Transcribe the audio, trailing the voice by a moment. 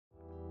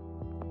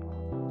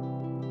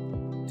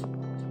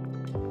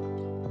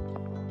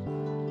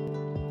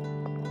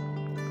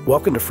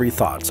Welcome to Free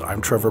Thoughts.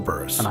 I'm Trevor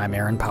Burrus. And I'm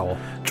Aaron Powell.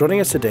 Joining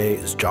us today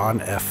is John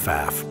F.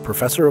 Pfaff,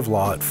 professor of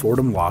law at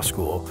Fordham Law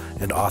School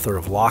and author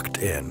of Locked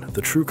In,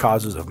 The True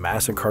Causes of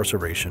Mass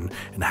Incarceration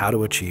and How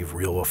to Achieve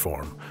Real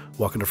Reform.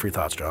 Welcome to Free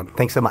Thoughts, John.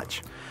 Thanks so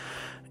much.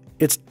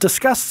 It's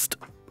discussed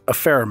a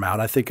fair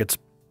amount. I think it's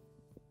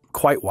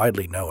quite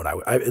widely known.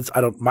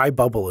 My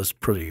bubble is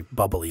pretty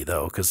bubbly,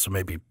 though, because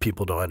maybe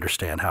people don't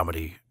understand how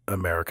many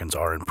Americans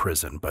are in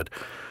prison. But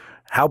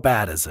how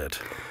bad is it?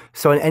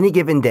 So on any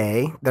given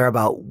day, there are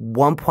about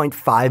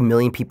 1.5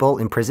 million people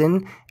in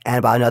prison and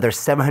about another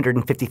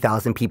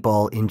 750,000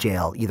 people in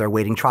jail, either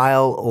awaiting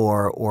trial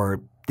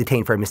or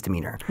detained for a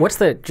misdemeanor. What's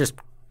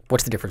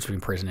the difference between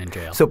prison and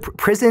jail? So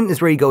prison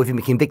is where you go if you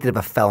become convicted of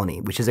a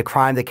felony, which is a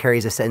crime that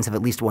carries a sentence of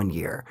at least 1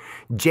 year.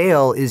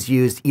 Jail is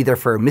used either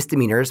for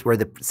misdemeanors, where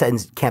the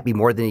sentence can't be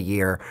more than a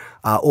year,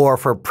 or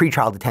for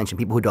pretrial detention,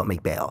 people who don't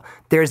make bail.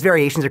 There's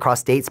variations across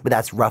states, but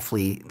that's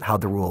roughly how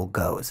the rule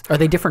goes. Are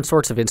they different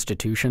sorts of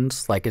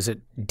institutions? Like, is it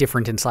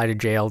different inside a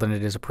jail than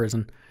it is a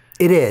prison?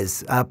 It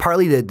is.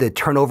 Partly the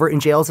turnover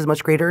in jails is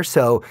much greater.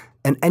 So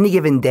on any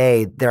given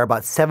day, there are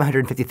about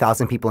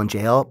 750,000 people in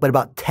jail, but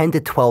about 10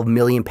 to 12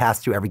 million pass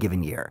through every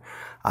given year,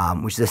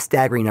 which is a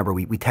staggering number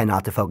we tend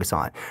not to focus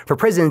on. For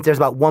prisons, there's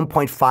about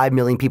 1.5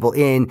 million people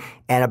in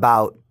and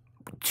about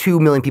 2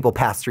 million people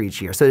pass through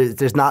each year. So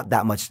there's not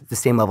that much the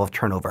same level of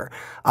turnover.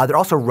 They're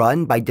also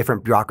run by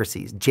different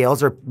bureaucracies.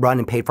 Jails are run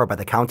and paid for by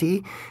the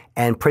county,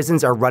 and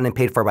prisons are run and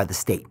paid for by the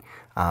state.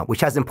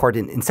 Which has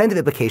important incentive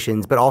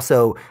implications, but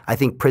also I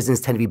think prisons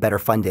tend to be better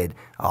funded,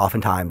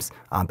 oftentimes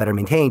better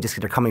maintained, just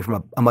because they're coming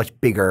from a much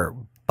bigger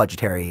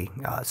budgetary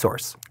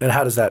source. And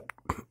how does that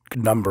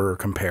number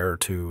compare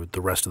to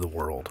the rest of the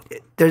world?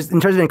 In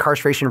terms of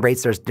incarceration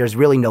rates, there's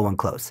really no one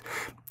close.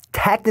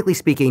 Technically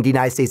speaking, the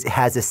United States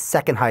has the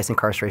second highest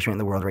incarceration rate in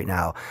the world right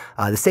now.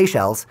 The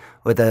Seychelles,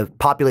 with a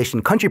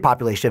country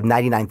population of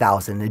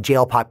 99,000,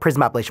 a prison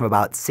population of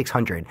about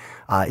 600,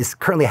 is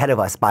currently ahead of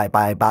us by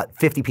about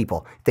 50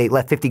 people. If they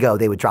let 50 go,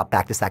 they would drop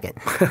back to second.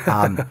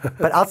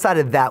 But outside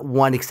of that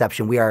one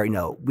exception, we have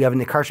an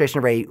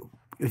incarceration rate,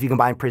 if you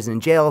combine prison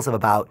and jails, of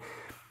about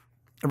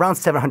around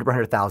 700 per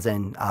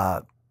 100,000.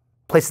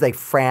 Places like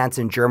France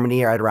and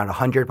Germany are at around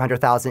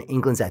 100,000.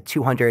 England's at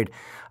 200.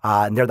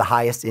 And they're the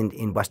highest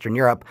in Western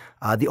Europe.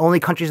 The only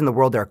countries in the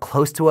world that are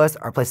close to us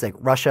are places like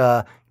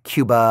Russia,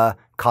 Cuba,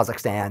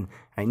 Kazakhstan.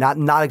 Right?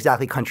 Not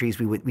exactly countries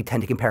we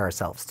tend to compare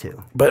ourselves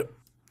to. But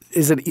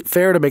is it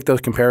fair to make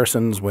those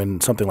comparisons when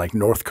something like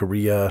North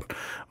Korea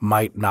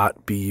might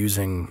not be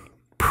using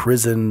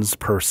prisons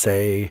per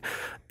se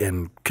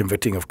in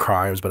convicting of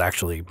crimes, but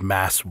actually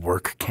mass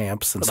work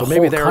camps? And so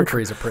maybe the whole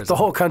country's a prison. The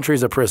whole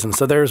country's a prison.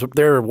 So there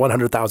are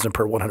 100,000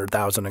 per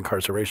 100,000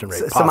 incarceration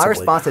rate. So my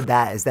response to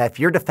that is that if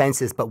your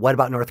defense is, but what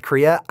about North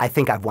Korea? I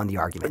think I've won the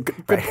argument.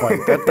 Good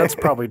point. That's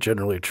probably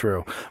generally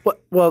true.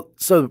 Well,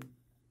 so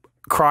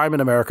crime in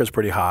America is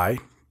pretty high.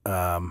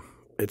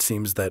 It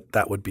seems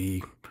that would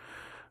be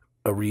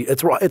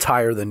it's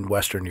higher than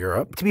Western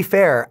Europe. To be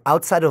fair,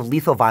 outside of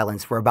lethal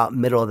violence, we're about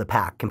middle of the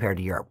pack compared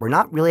to Europe. We're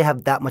not really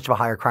have that much of a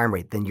higher crime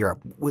rate than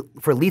Europe.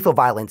 For lethal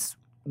violence,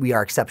 we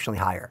are exceptionally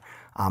higher,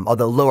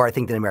 although lower, I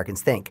think, than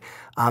Americans think.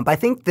 But I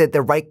think that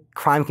the right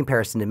crime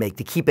comparison to make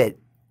to keep it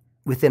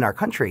within our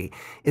country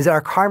is that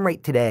our crime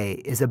rate today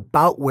is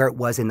about where it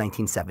was in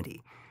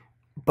 1970,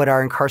 but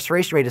our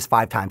incarceration rate is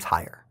 5 times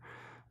higher.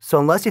 So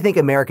unless you think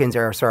Americans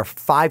are sort of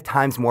 5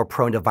 times more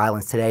prone to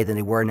violence today than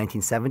they were in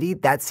 1970,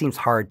 that seems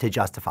hard to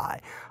justify.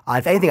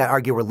 If anything, I'd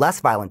argue we're less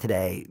violent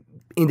today,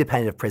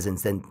 independent of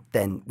prisons,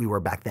 than we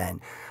were back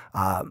then.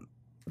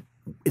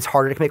 It's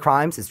harder to commit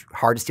crimes. It's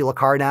hard to steal a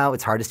car now.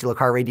 It's hard to steal a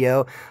car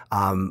radio.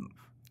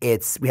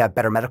 We have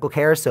better medical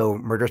care, so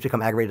murders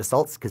become aggravated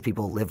assaults because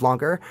people live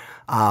longer.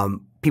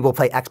 People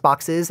play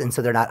Xboxes, and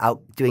so they're not out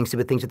doing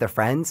stupid things with their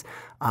friends.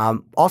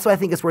 Also, I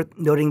think it's worth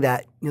noting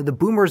that the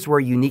boomers were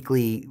a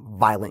uniquely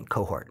violent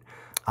cohort.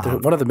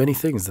 One of the many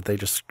things that they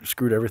just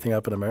screwed everything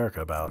up in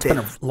America about. It's been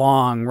a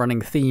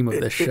long-running theme of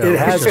this show. It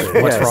has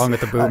been. What's wrong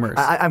with the boomers?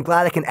 I'm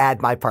glad I can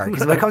add my part,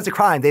 because when it comes to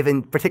crime, they've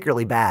been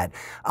particularly bad.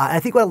 I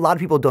think what a lot of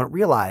people don't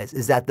realize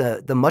is that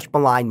the much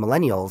maligned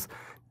millennials,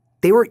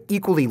 they were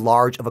equally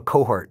large of a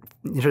cohort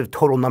in terms of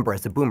total number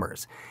as the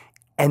boomers.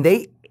 And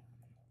they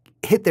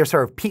hit their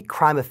sort of peak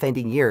crime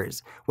offending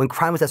years when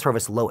crime was at sort of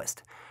its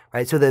lowest.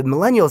 Right? So the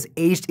millennials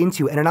aged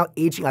into and are now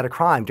aging out of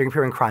crime during a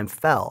period when crime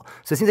fell.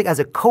 So it seems like as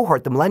a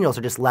cohort, the millennials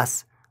are just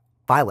less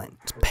violent.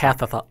 It's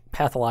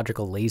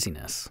pathological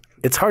laziness.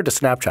 It's hard to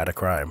Snapchat a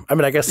crime. I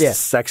mean, I guess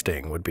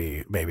sexting would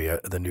be maybe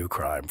the new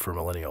crime for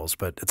millennials,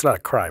 but it's not a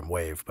crime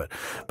wave. But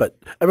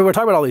I mean, we're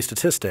talking about all these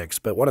statistics,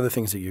 but one of the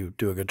things that you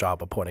do a good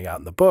job of pointing out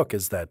in the book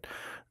is that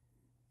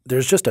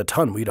there's just a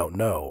ton we don't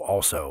know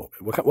also.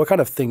 What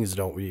kind of things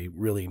don't we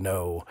really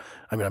know?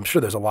 I mean, I'm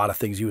sure there's a lot of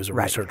things you as a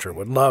researcher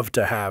would love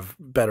to have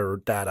better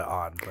data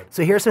on. But.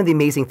 So here's some of the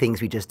amazing things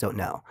we just don't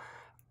know.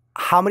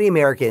 How many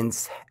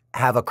Americans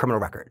have a criminal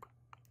record?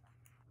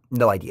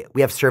 No idea.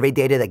 We have survey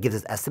data that gives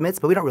us estimates,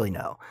 but we don't really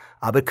know.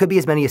 But it could be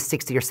as many as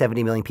 60 or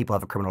 70 million people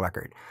have a criminal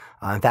record.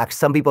 In fact,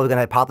 some people are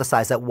going to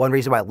hypothesize that one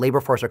reason why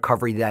labor force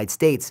recovery in the United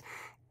States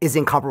is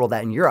incomparable to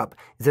that in Europe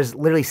is there's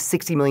literally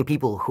 60 million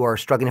people who are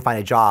struggling to find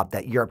a job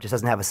that Europe just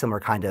doesn't have a similar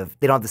kind of,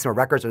 they don't have the similar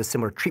records or the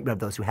similar treatment of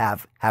those who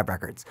have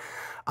records.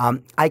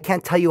 I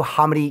can't tell you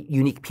how many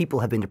unique people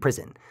have been to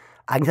prison.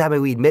 I can tell how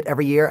many we admit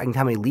every year. I can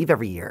tell how many leave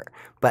every year.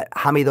 But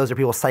how many of those are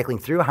people cycling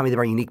through? How many of them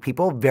are unique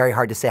people? Very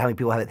hard to say how many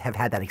people have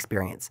had that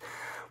experience.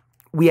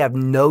 We have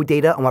no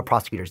data on what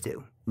prosecutors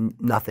do.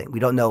 Nothing. We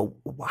don't know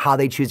how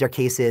they choose their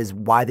cases,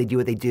 why they do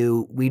what they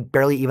do. We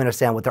barely even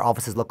understand what their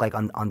offices look like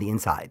on the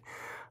inside.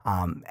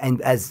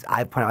 And as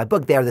I point out in my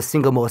book, they are the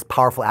single most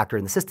powerful actor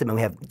in the system, and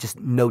we have just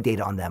no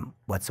data on them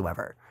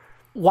whatsoever.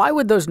 Why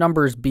would those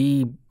numbers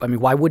be? I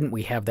mean, why wouldn't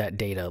we have that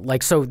data?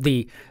 Like, so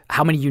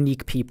how many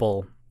unique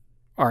people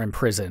are in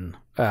prison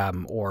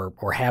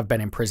or have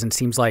been in prison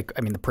seems like,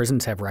 I mean, the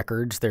prisons have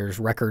records. There's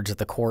records at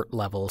the court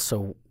level.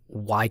 So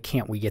why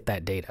can't we get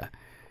that data?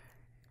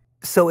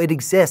 So it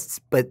exists,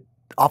 but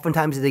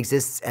oftentimes it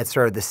exists at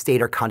sort of the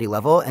state or county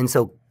level. And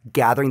so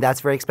gathering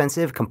that's very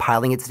expensive.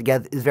 Compiling it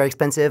together is very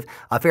expensive.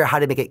 Figure out how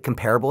to make it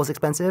comparable is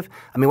expensive.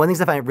 I mean, one of the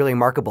things I find really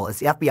remarkable is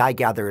the FBI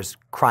gathers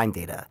crime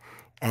data,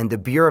 and the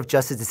Bureau of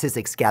Justice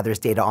Statistics gathers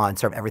data on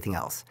sort of everything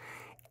else.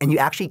 And you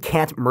actually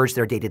can't merge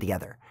their data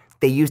together.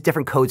 They use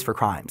different codes for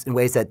crimes in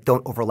ways that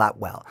don't overlap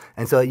well.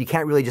 And so you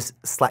can't really just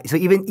slide. So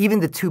even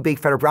the two big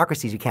federal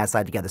bureaucracies, you can't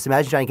slide together. So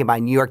imagine trying to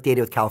combine New York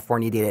data with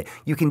California data.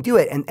 You can do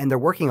it, and they're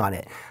working on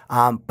it.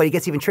 But it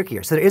gets even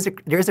trickier. So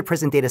there is a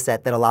prison data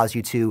set that allows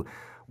you to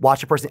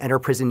watch a person enter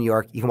prison in New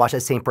York. You can watch that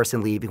same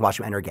person leave. You can watch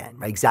them enter again,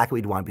 right? Exactly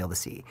what you'd want to be able to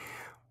see.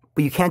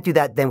 But you can't do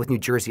that then with New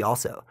Jersey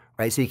also,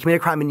 right? So you commit a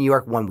crime in New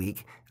York 1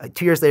 week.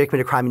 2 years later, you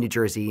commit a crime in New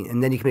Jersey,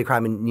 and then you commit a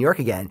crime in New York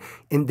again.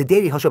 And the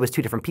data he'll show up as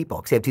two different people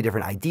because they have two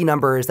different ID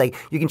numbers. Like,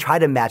 you can try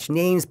to match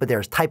names, but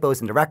there's typos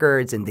in the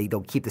records, and they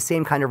don't keep the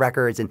same kind of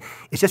records. And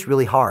it's just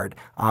really hard.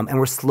 And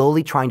we're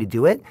slowly trying to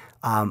do it.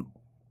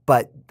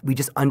 But we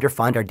just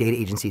underfund our data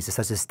agencies to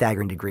such a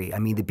staggering degree. I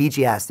mean, the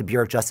BGS, the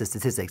Bureau of Justice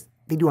Statistics,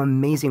 they do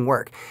amazing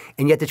work.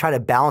 And yet to try to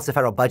balance the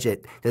federal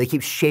budget, they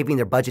keep shaving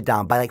their budget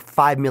down by like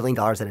 $5 million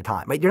at a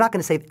time, right? You're not going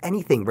to save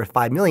anything for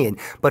 $5 million,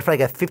 but for like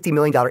a $50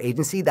 million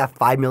agency, that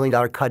 $5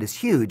 million cut is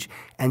huge.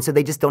 And so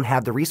they just don't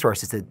have the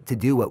resources to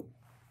do what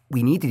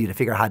we need to do to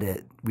figure out how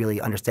to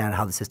really understand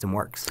how the system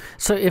works.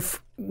 So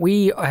if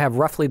we have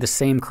roughly the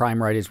same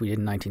crime rate as we did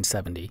in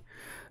 1970,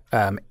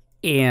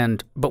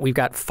 but we've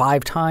got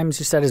 5 times,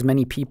 you said, as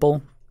many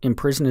people in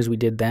prison as we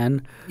did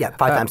then. Yeah,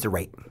 5 times the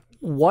rate.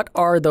 What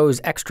are those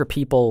extra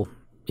people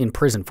in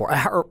prison for?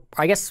 Or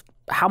I guess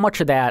how much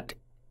of that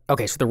 –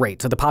 okay, so the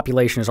rate. So the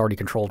population is already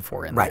controlled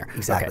for in there. Right,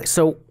 exactly. Okay,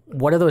 so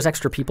what are those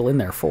extra people in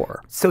there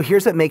for? So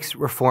here's what makes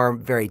reform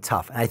very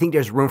tough. And I think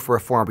there's room for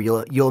reform, but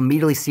you'll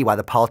immediately see why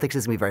the politics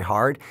is going to be very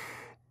hard.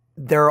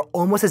 There are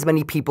almost as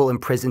many people in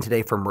prison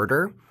today for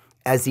murder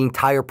as the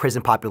entire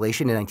prison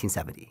population in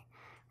 1970.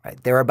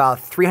 Right. There are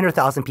about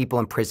 300,000 people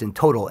in prison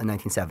total in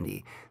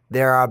 1970.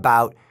 There are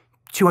about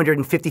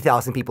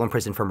 250,000 people in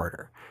prison for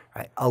murder.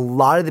 Right. A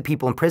lot of the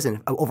people in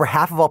prison, over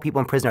half of all people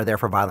in prison are there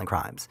for violent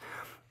crimes.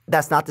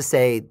 That's not to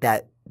say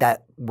that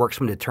that works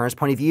from a deterrence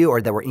point of view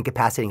or that we're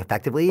incapacitating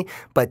effectively,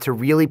 but to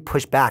really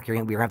push back, we're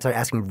going to have to start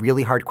asking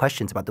really hard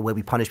questions about the way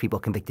we punish people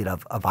convicted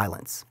of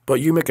violence. But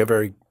you make a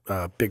very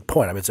big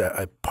point. I mean, it's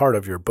a part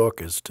of your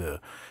book is to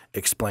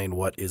explain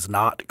what is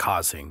not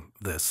causing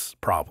this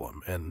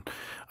problem. And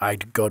I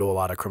go to a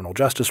lot of criminal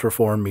justice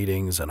reform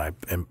meetings, and I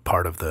am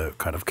part of the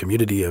kind of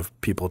community of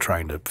people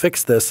trying to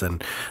fix this.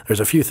 And there's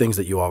a few things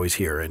that you always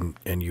hear,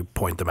 and you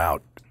point them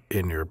out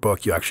in your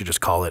book. You actually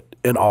just call it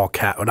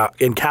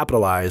in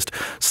capitalized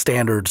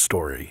standard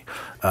story,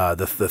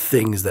 the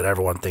things that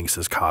everyone thinks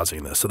is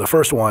causing this. So the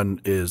first one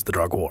is the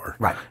drug war.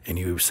 Right. And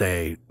you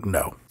say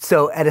no.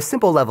 So at a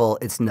simple level,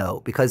 it's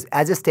no, because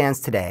as it stands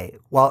today,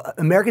 while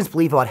Americans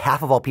believe about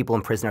half of all people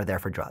in prison are there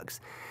for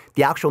drugs,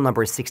 the actual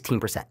number is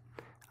 16%.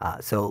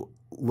 So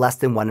less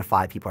than 1 in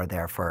 5 people are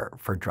there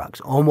for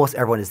drugs. Almost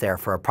everyone is there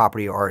for a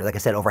property, or like I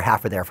said, over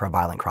half are there for a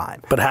violent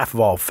crime. But half of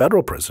all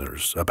federal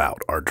prisoners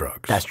are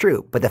drugs. That's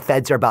true. But the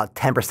feds are about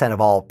 10%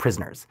 of all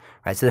prisoners,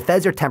 right? So the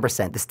feds are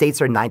 10%. The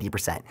states are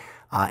 90%.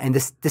 And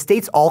the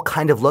states all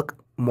kind of look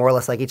more or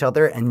less like each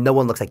other, and no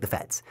one looks like the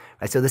feds,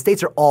 right? So the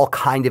states are all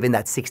kind of in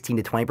that 16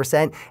 to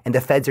 20%, and the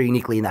feds are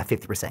uniquely in that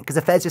 50%, because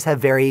the feds just have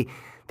very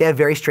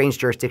strange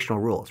jurisdictional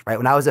rules, right?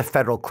 When I was a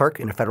federal clerk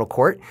in a federal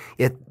court,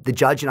 if the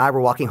judge and I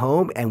were walking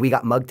home and we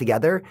got mugged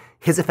together,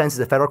 his offense is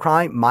a federal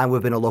crime, mine would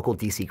have been a local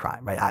D.C.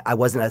 crime, right? I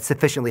wasn't a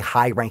sufficiently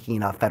high-ranking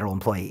enough federal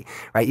employee,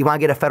 right? You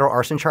want to get a federal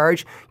arson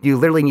charge, you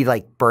literally need to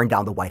like burn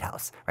down the White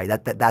House, right?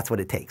 That's what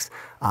it takes.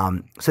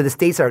 So the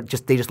states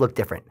they just look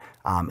different,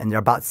 and they're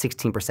about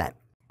 16%.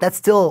 That's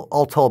still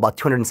all told about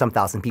 200 and some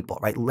thousand people,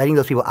 right? Letting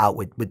those people out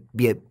would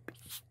be a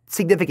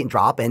significant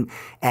drop, and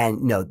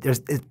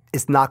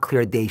it's not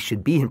clear they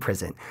should be in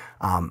prison.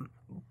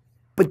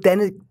 But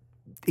then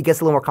it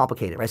gets a little more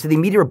complicated, right? So the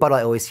immediate rebuttal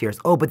I always hear is,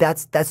 oh, but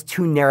that's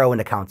too narrow in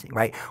accounting,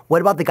 right?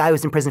 What about the guy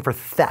who's in prison for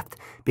theft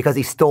because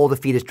he stole to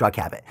feed his drug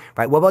habit,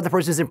 right? What about the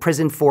person who's in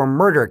prison for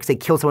murder because they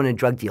killed someone in a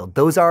drug deal?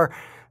 Those are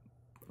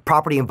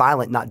property and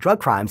violent, not drug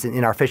crimes.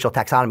 In our official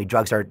taxonomy,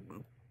 drugs are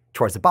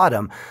towards the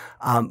bottom,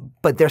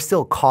 but they're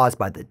still caused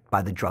by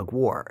the drug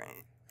war.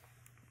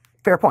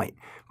 Fair point,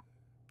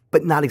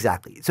 but not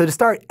exactly. So to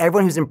start,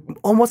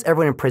 almost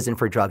everyone in prison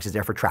for drugs is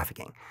there for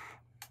trafficking.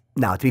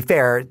 Now, to be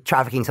fair,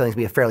 trafficking tends to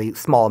be a fairly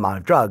small amount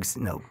of drugs.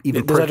 Does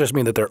that just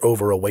mean that they're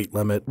over a weight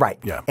limit? Right.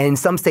 Yeah. And in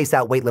some states,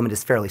 that weight limit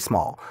is fairly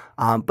small.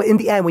 But in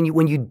the end,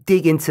 when you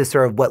dig into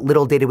sort of what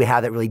little data we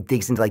have that really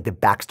digs into like the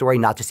backstory,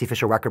 not just the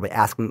official record, but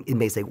asking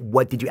inmates like,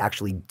 what did you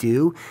actually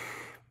do?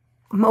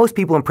 Most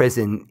people in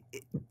prison,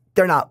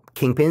 they're not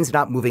kingpins.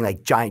 They're not moving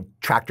like giant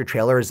tractor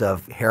trailers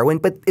of heroin,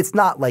 but it's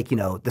not like,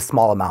 the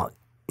small amount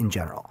in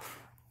general.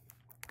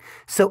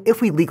 So if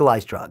we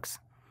legalize drugs,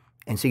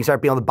 and so you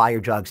start being able to buy your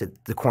drugs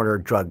at the corner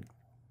drug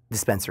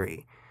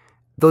dispensary,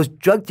 those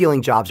drug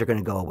dealing jobs are going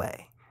to go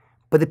away.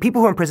 But the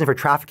people who are in prison for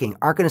trafficking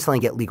aren't going to suddenly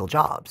get legal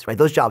jobs, right?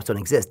 Those jobs don't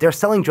exist. They're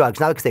selling drugs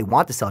not because they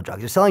want to sell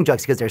drugs. They're selling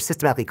drugs because they're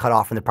systematically cut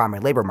off from the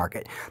primary labor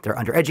market. They're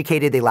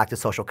undereducated. They lack the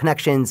social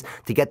connections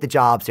to get the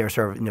jobs. They're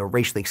sort of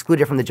racially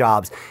excluded from the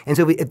jobs. And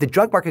so if the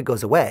drug market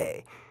goes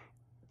away,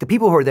 the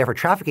people who are there for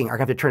trafficking are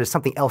going to have to turn to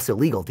something else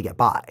illegal to get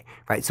by,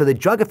 right? So the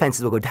drug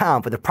offenses will go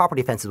down, but the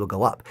property offenses will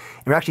go up.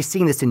 And we're actually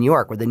seeing this in New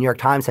York, where the New York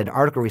Times had an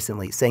article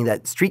recently saying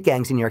that street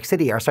gangs in New York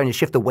City are starting to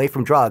shift away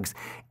from drugs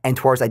and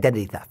towards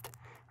identity theft,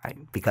 right?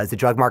 Because the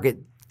drug market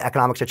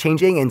economics are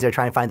changing and they're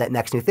trying to find that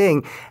next new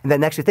thing. And that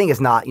next new thing is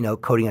not,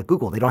 coding at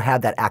Google. They don't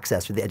have that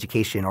access or the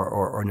education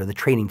or the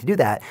training to do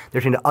that.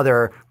 They're turning to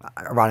other,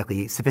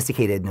 ironically,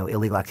 sophisticated,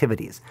 illegal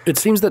activities. It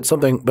seems that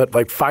but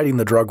like fighting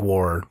the drug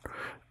war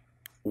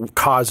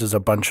causes a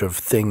bunch of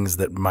things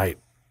that might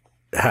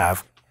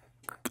have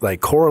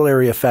like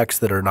corollary effects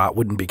that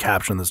wouldn't be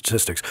captured in the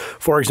statistics.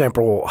 For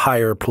example,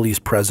 higher police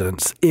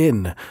presence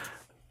in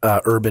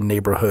urban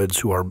neighborhoods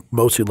who are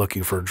mostly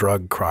looking for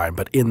drug crime,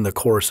 but in the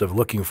course of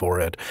looking for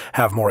it,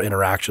 have more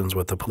interactions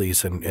with the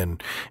police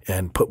and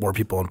put more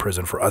people in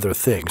prison for other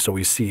things. So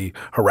we see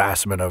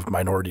harassment of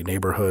minority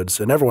neighborhoods,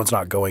 and everyone's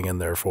not going in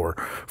there for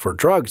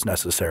drugs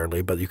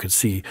necessarily, but you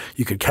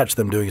could catch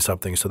them doing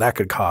something. So that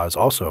could cause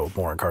also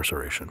more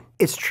incarceration.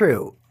 It's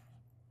true.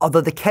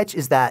 Although the catch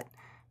is that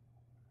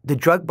the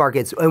drug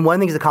markets, and one of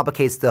the things that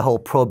complicates the whole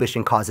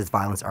prohibition causes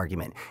violence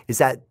argument is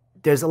that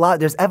there's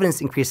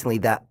evidence increasingly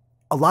that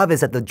a lot of it is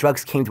that the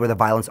drugs came to where the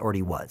violence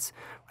already was.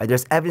 Right?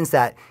 There's evidence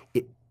that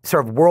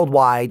sort of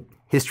worldwide,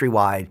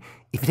 history-wide,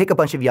 if you take a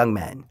bunch of young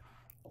men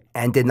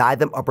and deny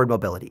them upward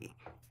mobility,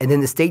 and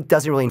then the state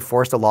doesn't really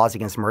enforce the laws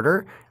against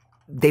murder,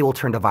 they will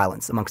turn to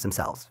violence amongst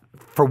themselves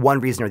for one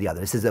reason or the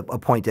other. This is a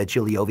point that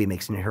Leovy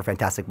makes in her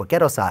fantastic book,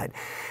 Ghettoside.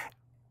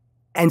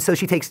 And so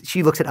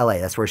she looks at LA,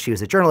 that's where she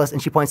was a journalist,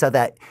 and she points out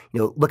that,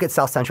 look at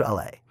South Central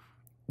LA.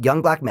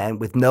 Young black men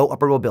with no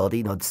upward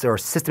mobility, they're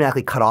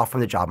systematically cut off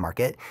from the job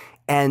market.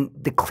 And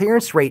the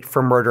clearance rate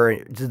for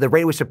murder, the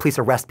rate at which the police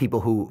arrest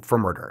people for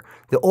murder,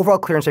 the overall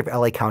clearance rate for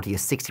LA County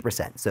is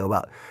 60%. So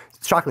about,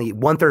 shockingly,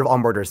 1/3 of all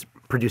murders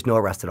produce no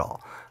arrest at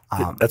all.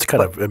 That's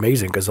kind of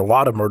amazing because a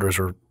lot of murders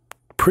are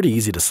pretty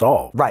easy to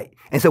solve. Right.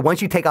 And so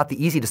once you take out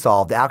the easy to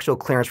solve, the actual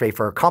clearance rate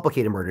for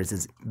complicated murders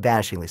is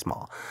vanishingly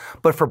small.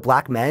 But for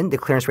black men, the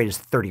clearance rate is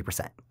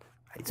 30%.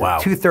 Right? So wow.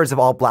 2/3 of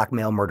all black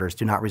male murders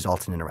do not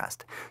result in an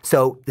arrest.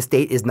 So the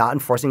state is not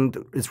enforcing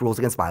its rules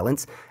against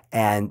violence,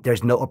 and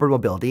there's no upward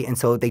mobility, and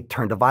so they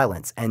turn to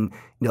violence. And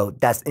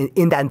that's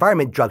in that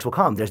environment, drugs will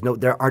come.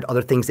 There aren't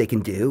other things they can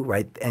do,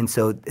 right? And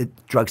so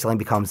drug selling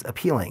becomes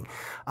appealing.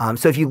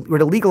 So if you were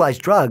to legalize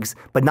drugs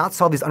but not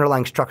solve these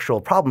underlying structural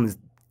problems,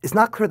 it's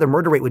not clear the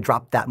murder rate would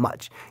drop that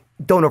much.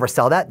 Don't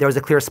oversell that. There was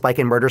a clear spike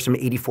in murders from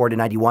 84 to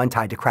 91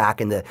 tied to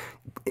crack and the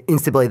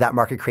instability that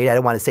market created. I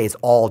don't want to say it's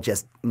all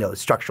just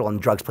structural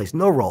and drugs plays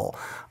no role,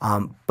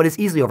 but it's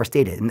easily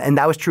overstated. And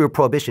that was true of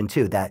Prohibition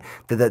too, that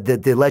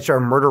the ledger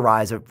murder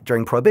rise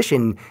during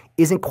Prohibition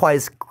isn't quite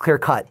as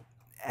clear-cut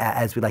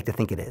as we'd like to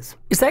think it is.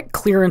 Is that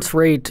clearance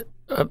rate,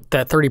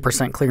 that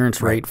 30% clearance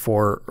rate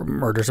for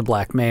murders of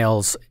black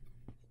males,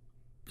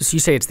 so you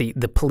say it's the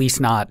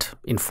police not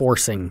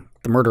enforcing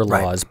the murder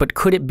laws, but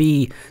could it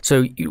be –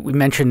 so we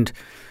mentioned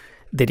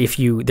that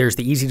there's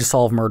the easy to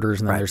solve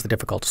murders and then there's the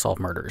difficult to solve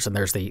murders. And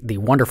there's the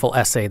wonderful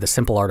essay, The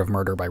Simple Art of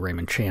Murder by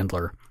Raymond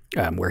Chandler,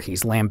 where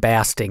he's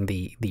lambasting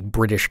the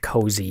British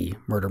cozy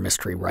murder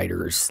mystery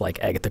writers like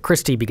Agatha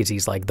Christie because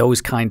he's like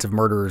those kinds of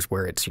murders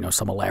where it's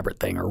some elaborate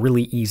thing are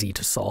really easy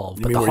to solve.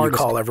 But you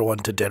call everyone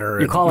to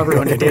dinner. You call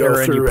everyone to dinner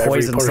and you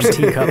poison some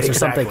teacups or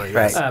something.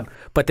 Yes.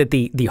 But that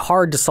the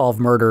hard to solve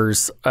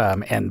murders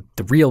and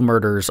the real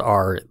murders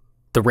are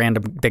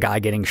the guy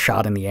getting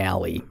shot in the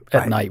alley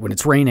at night when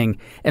it's raining.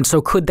 And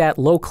so could that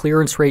low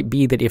clearance rate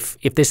be that if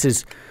this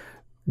is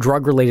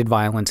drug-related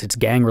violence, it's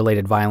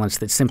gang-related violence,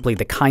 that simply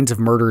the kinds of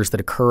murders that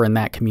occur in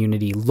that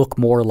community look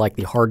more like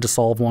the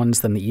hard-to-solve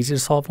ones than the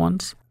easy-to-solve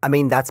ones? I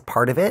mean, that's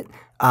part of it.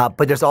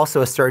 But there's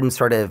also a certain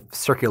sort of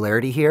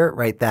circularity here,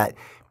 right, that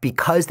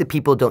because the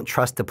people don't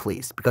trust the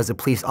police, because the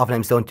police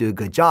oftentimes don't do a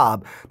good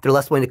job, they're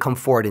less willing to come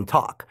forward and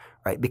talk,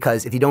 right?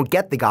 Because if you don't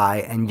get the guy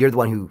and you're the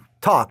one who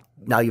talked,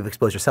 now you've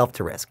exposed yourself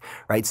to risk,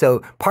 right?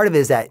 So part of it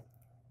is that,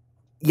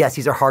 yes,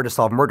 these are hard to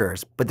solve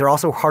murders, but they're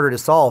also harder to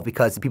solve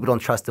because the people don't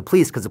trust the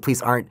police because the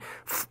police aren't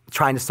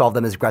trying to solve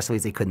them as aggressively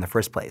as they could in the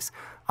first place.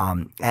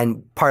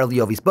 And part of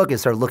Leovy's book is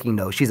sort of looking,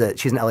 she's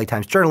an LA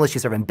Times journalist.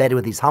 She's sort of embedded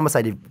with these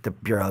homicide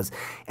bureaus.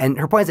 And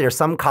her point is that there are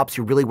some cops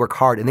who really work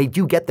hard and they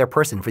do get their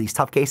person for these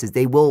tough cases.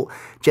 They will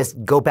just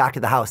go back to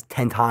the house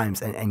 10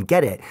 times and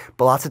get it.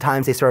 But lots of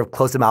times they sort of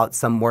close them out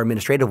some more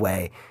administrative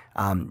way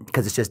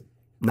because it's just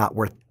not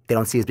worth – they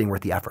don't see it as being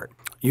worth the effort.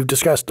 You've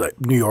discussed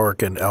New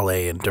York and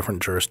LA and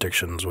different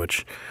jurisdictions,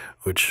 which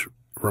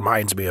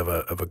reminds me of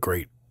a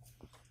great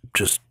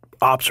just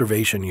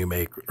observation you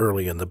make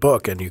early in the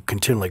book, and you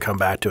continually come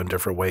back to in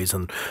different ways.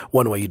 And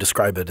one way you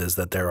describe it is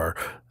that there are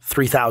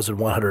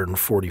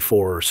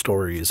 3,144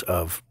 stories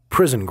of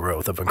prison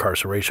growth, of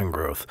incarceration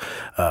growth.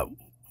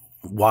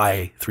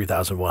 Why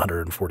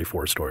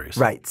 3,144 stories?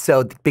 Right.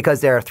 So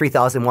because there are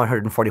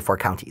 3,144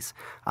 counties.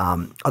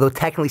 Although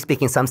technically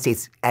speaking, some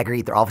states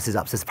aggregate their offices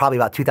up. So it's probably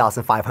about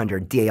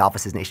 2,500 DA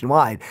offices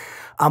nationwide.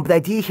 But the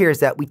idea here is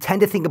that we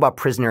tend to think about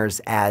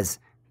prisoners as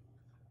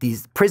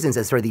these prisons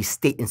as sort of these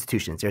state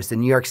institutions. There's the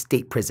New York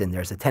State Prison.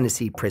 There's the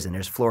Tennessee Prison.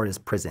 There's Florida's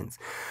prisons.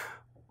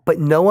 But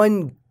no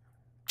one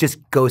just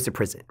goes to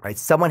prison, right?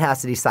 Someone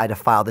has to decide to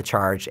file the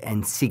charge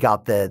and seek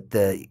out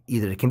the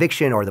either the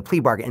conviction or the plea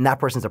bargain, and that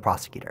person's a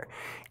prosecutor.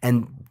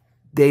 And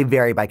they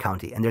vary by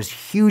county. And there's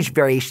huge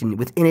variation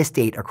within a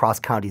state across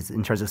counties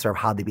in terms of sort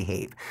of how they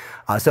behave.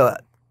 So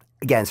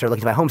again, sort of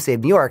looking at my home state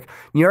of New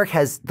York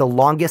has the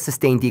longest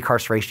sustained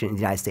decarceration in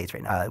the United States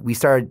right now. We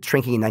started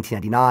shrinking in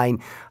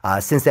 1999.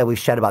 Since then, we've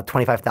shed about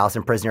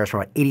 25,000 prisoners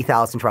from about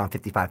 80,000 to around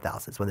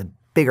 55,000. It's one of the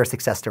bigger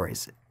success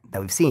stories that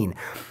we've seen.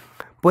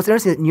 But what's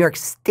interesting is that New York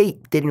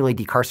State didn't really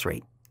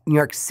decarcerate. New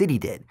York City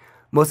did.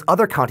 Most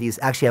other counties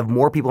actually have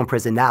more people in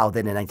prison now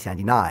than in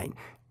 1999.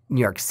 New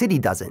York City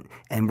doesn't.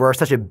 And we're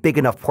such a big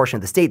enough portion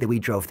of the state that we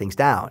drove things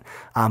down.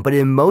 But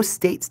in most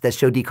states that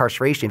show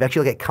decarceration, if you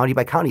actually look at county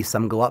by county,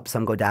 some go up,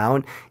 some go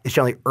down. It's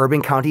generally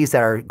urban counties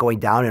that are going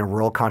down and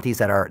rural counties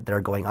that are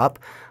going up.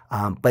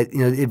 But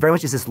it very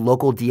much is this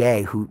local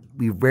DA who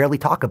we rarely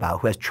talk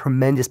about, who has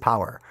tremendous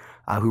power,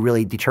 who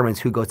really determines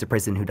who goes to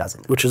prison and who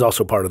doesn't. Which is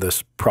also part of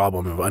this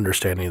problem of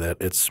understanding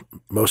that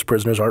most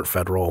prisoners aren't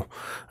federal,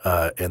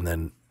 and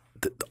then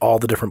all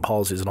the different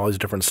policies in all these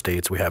different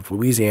states. We have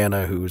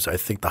Louisiana, who's I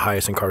think the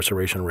highest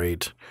incarceration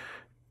rate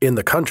in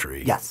the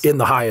country. Yes. In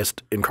the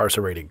highest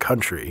incarcerating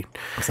country.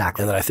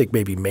 Exactly. And then I think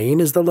maybe Maine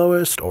is the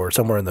lowest or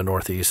somewhere in the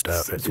Northeast.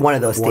 It's one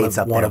of those states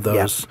up there. One of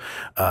those.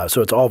 Yeah.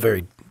 So it's all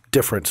very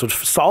different. So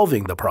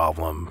solving the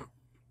problem,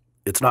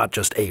 it's not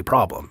just a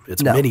problem.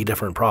 It's many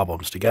different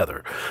problems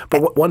together.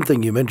 But one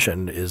thing you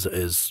mentioned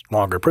is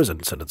longer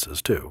prison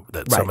sentences too.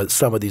 That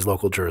some of these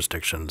local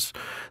jurisdictions,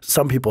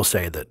 some people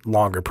say that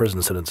longer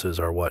prison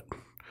sentences are what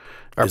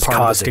is part causing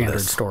of the standard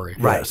this. Story.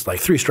 Right. Yes, like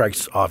 3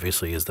 strikes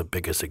obviously is the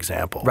biggest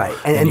example. Right.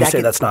 And you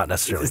say that's not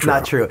necessarily true. It's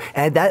not true.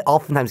 And that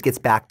oftentimes gets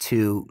back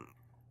to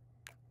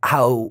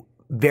how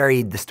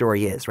varied the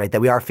story is, right?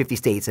 That we are 50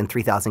 states and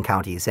 3,000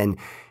 counties, and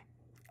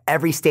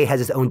every state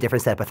has its own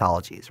different set of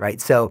pathologies, right?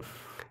 So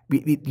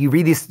you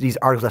read these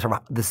articles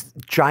about this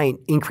giant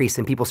increase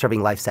in people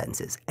serving life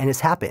sentences, and it's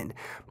happened.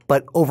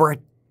 But over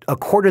a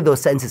quarter of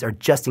those sentences are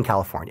just in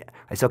California.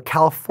 Right? So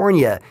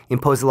California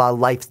imposes a lot of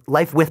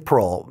life with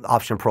parole,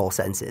 option parole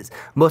sentences.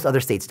 Most other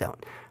states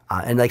don't.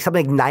 And like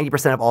something like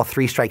 90% of all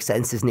 3-strike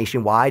sentences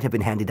nationwide have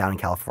been handed down in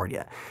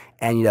California.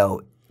 And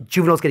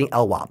juveniles getting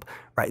LWOP,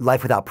 right?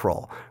 Life without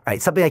parole,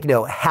 right? Something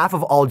like, half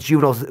of all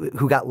juveniles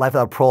who got life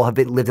without parole have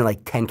lived in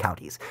like 10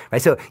 counties,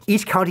 right? So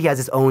each county has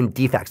its own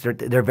defects.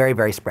 They're very,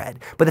 very spread.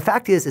 But the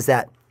fact is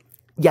that,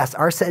 yes,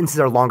 our sentences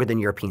are longer than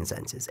European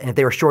sentences. And if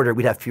they were shorter,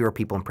 we'd have fewer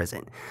people in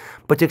prison.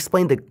 But to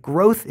explain the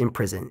growth in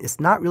prison, it's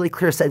not really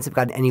clear sentences have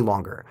gotten any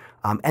longer.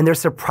 And they're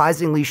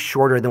surprisingly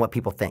shorter than what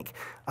people think.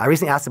 I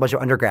recently asked a bunch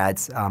of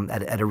undergrads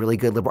at a really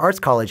good liberal arts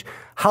college,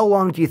 how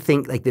long do you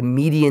think like the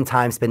median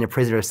time spent in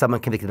prison for someone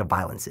convicted of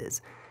violence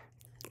is?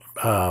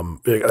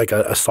 Like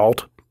an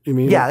assault, you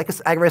mean? Yeah, like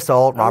aggravated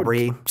assault,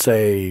 robbery. I would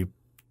say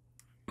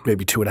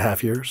maybe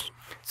 2.5 years.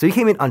 So he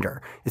came in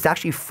under. It's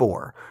actually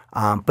 4.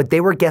 But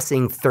they were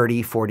guessing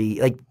 30,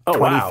 40, like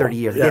 20, 30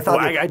 years. Yeah.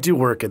 I do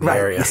work in the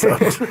area. So.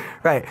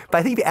 Right. But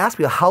I think if you ask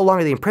people, how long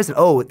are they in prison?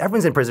 Oh,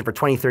 everyone's in prison for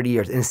 20, 30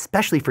 years, and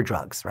especially for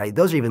drugs, right?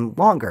 Those are even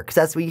longer because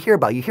that's what you hear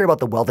about. You hear about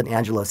the Weldon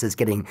Angeloses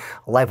getting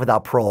life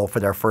without parole for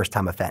their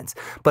first-time offense.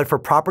 But for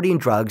property and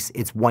drugs,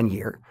 it's 1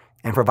 year,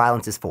 and for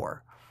violence, it's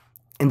 4.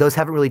 And those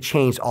haven't really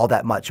changed all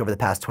that much over the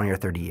past 20 or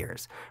 30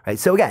 years, right?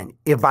 So again,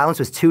 if violence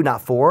was 2,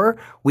 not 4,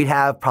 we'd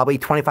have probably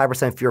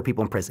 25% fewer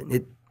people in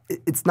prison.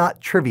 It's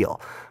not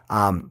trivial.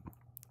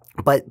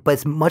 But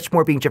it's much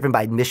more being driven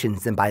by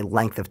admissions than by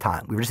length of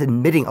time. We're just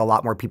admitting a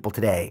lot more people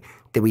today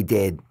than we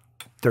did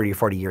 30 or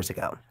 40 years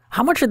ago.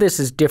 How much of this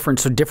is different?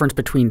 So difference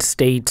between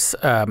states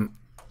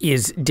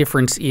is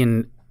difference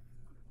in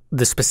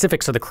the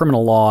specifics of the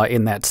criminal law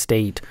in that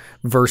state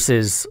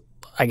versus,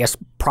 I guess,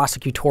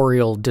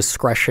 prosecutorial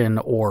discretion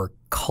or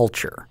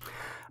culture?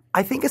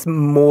 I think it's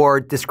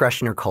more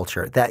discretion or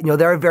culture. That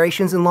there are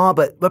variations in law,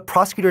 but what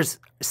prosecutors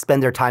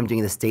spend their time doing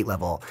at the state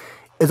level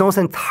is almost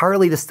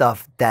entirely the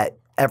stuff that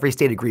every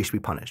state agrees should be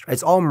punished. Right?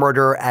 It's all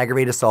murder,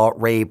 aggravated assault,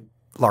 rape,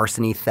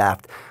 larceny,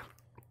 theft.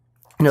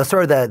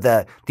 Sort of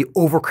the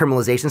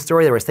over-criminalization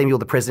story. They were sending people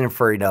to prison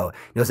for,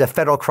 it's a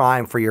federal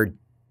crime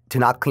to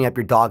not clean up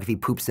your dog if he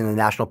poops in a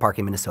national park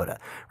in Minnesota,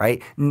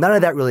 right? None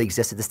of that really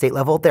exists at the state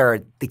level. There are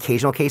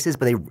occasional cases,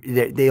 but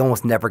they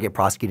almost never get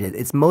prosecuted.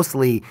 It's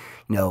mostly,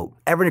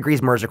 everyone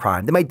agrees murder is a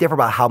crime. They might differ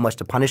about how much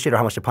to punish it or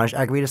how much to punish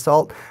aggravated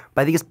assault,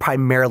 but I think it's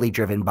primarily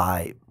driven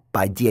by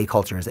DA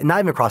cultures, and not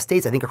even across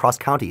states. I think across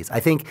counties. I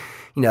think,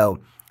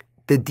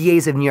 the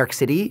DAs of New York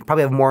City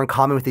probably have more in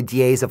common with the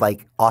DAs of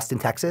like Austin,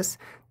 Texas,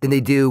 than they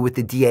do with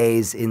the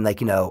DAs in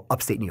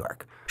upstate New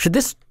York. Should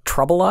this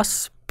trouble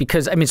us?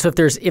 Because so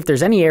if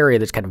there's any area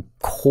that's kind of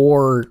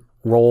core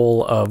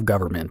role of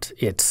government,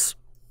 it's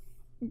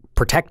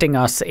protecting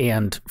us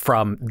and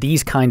from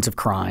these kinds of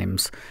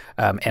crimes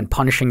and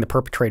punishing the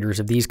perpetrators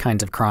of these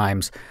kinds of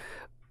crimes,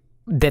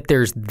 that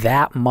there's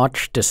that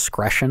much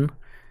discretion.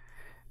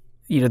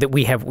 That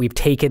we've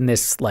taken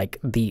this like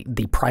the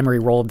primary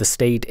role of the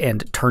state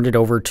and turned it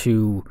over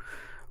to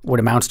what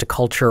amounts to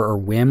culture or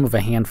whim of a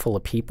handful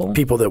of people.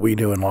 People that we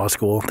knew in law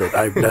school that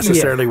I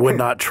necessarily would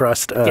not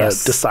trust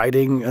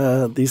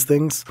deciding these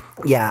things.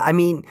 Yeah,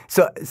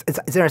 so it's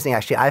interesting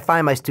actually. I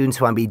find my students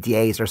who want to be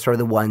DAs are sort of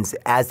the ones,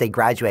 as they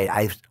graduate,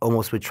 I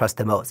almost would trust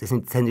the most. They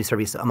tend to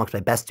sort of be amongst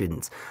my best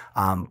students.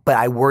 But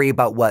I worry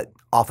about what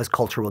office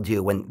culture will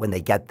do when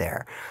they get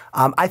there.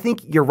 I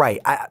think you're right.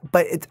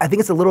 But I think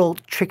it's a little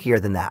trickier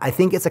than that. I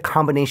think it's a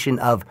combination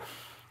of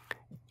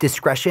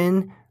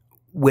discretion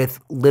with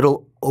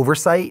little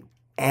oversight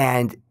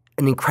and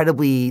an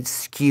incredibly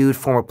skewed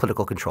form of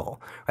political control,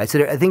 right?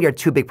 So I think there are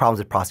two big problems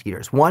with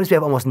prosecutors. One is we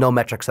have almost no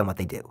metrics on what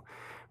they do,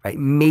 right?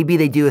 Maybe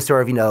they do a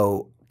sort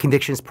of,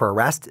 convictions per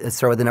arrest is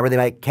sort of the number they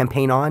might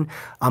campaign on.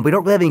 We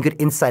don't really have any good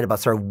insight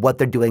about sort of what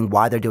they're doing,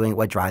 why they're doing it,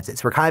 what drives it.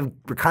 So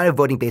we're kind of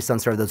voting based on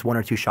sort of those one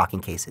or two shocking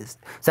cases.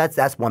 So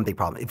that's one big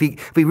problem.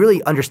 If we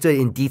really understood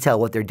in detail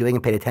what they're doing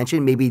and paid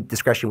attention, maybe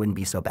discretion wouldn't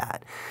be so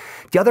bad.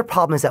 The other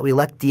problem is that we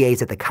elect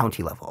DAs at the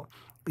county level.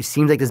 It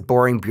seems like this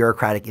boring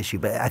bureaucratic issue,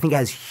 but I think it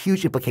has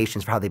huge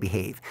implications for how they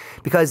behave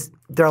because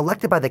they're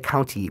elected by the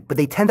county, but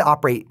they tend to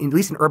operate, at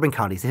least in urban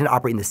counties, they tend to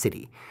operate in the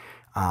city.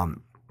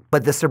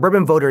 But the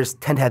suburban voters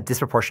tend to have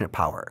disproportionate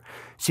power.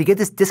 So you get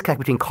this disconnect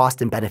between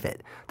cost and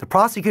benefit. The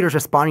prosecutors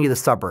responding to the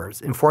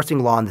suburbs, enforcing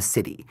law in the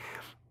city.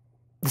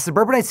 The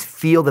suburbanites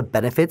feel the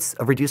benefits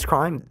of reduced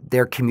crime.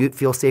 Their commute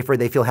feels safer.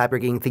 They feel happier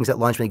getting things at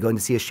lunch when they go in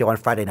to see a show on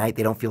Friday night.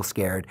 They don't feel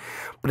scared.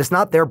 But it's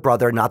not their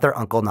brother, not their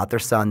uncle, not their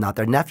son, not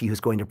their nephew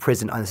who's going to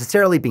prison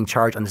unnecessarily, being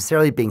charged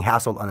unnecessarily, being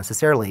hassled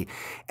unnecessarily.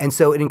 And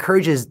so it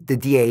encourages the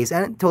DAs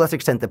and to a lesser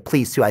extent the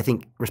police who I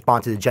think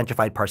respond to the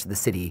gentrified parts of the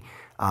city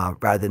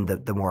rather than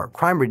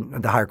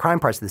the higher crime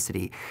parts of the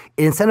city.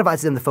 It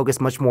incentivizes them to focus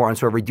much more on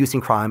sort of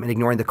reducing crime and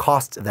ignoring the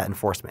costs of that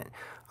enforcement.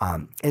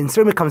 And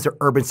certainly when it comes to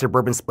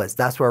urban-suburban splits,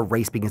 that's where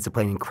race begins to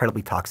play an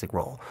incredibly toxic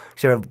role.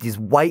 Sort of these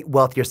white,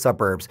 wealthier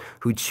suburbs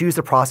who choose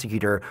the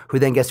prosecutor who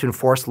then gets to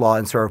enforce law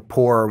in sort of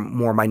poor,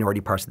 more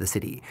minority parts of the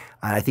city.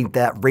 And I think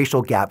that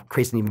racial gap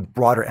creates an even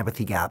broader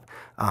empathy gap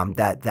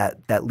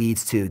that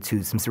leads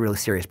to some really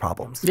serious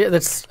problems. Yeah,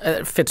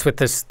 that fits with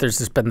this.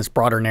 There's been this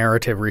broader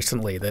narrative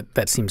recently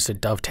that seems to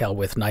dovetail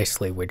with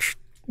nicely, which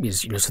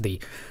is so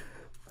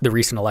the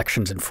recent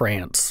elections in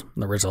France,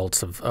 the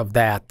results of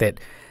that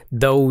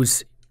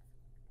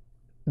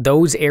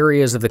those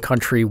areas of the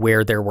country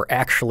where there were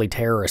actually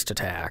terrorist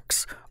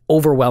attacks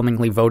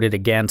overwhelmingly voted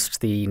against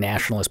the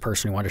nationalist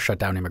person who wanted to shut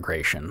down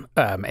immigration.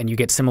 And you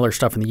get similar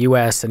stuff in the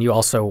U.S. and you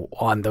also,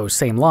 on those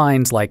same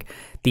lines, like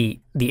the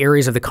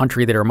areas of the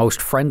country that are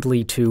most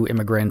friendly to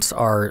immigrants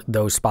are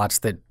those spots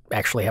that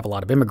actually have a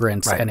lot of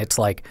immigrants. Right. And it's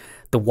like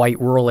the white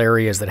rural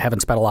areas that haven't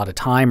spent a lot of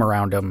time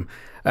around them.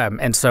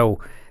 And so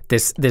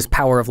this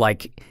power of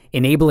like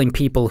enabling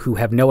people who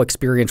have no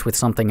experience with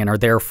something and are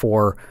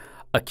therefore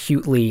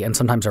acutely and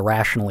sometimes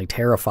irrationally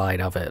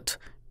terrified of it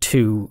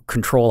to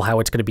control how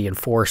it's going to be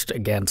enforced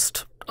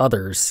against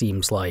others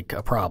seems like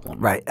a problem.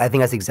 Right. I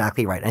think that's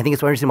exactly right. And I think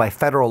it's one reason why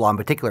federal law in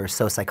particular is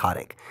so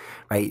psychotic,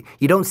 right?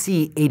 You don't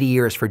see 80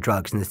 years for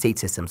drugs in the state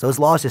systems. Those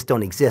laws just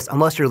don't exist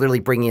unless you're literally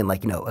bringing in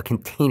a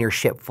container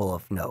ship full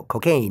of,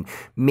 cocaine,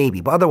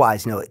 maybe. But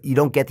otherwise, you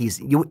don't get these.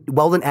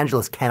 Weldon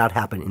Angeles cannot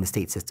happen in the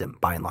state system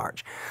by and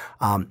large.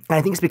 And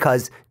I think it's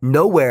because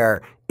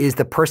nowhere is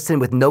the person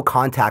with no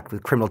contact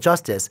with criminal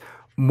justice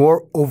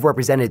more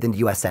overrepresented than the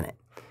U.S. Senate,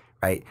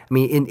 right? I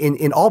mean,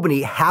 in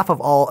Albany, half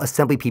of all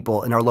assembly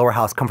people in our lower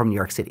house come from New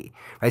York City,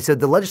 right? So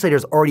the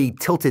legislators already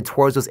tilted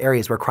towards those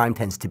areas where crime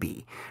tends to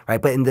be,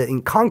 right? But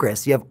in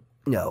Congress, you have,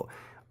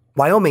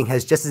 Wyoming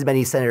has just as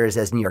many senators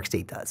as New York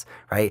State does,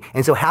 right?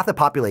 And so half the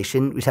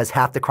population, which has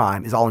half the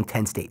crime, is all in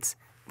 10 states.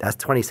 That's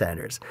 20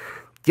 senators.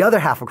 The other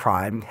half of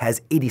crime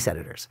has 80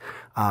 senators.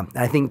 And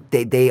I think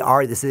this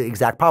is the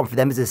exact problem. For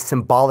them, it's a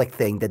symbolic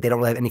thing that they don't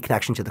really have any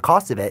connection to the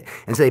cost of it.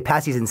 And so they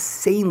pass these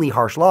insanely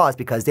harsh laws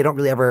because they don't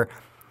really ever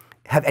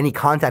have any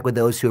contact with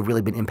those who have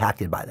really been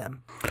impacted by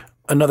them.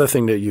 Another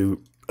thing that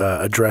you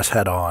address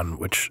head on,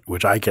 which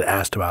I get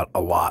asked about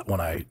a lot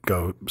when I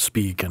go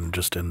speak and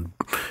just in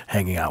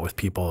hanging out with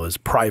people, is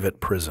private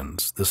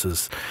prisons. This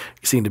is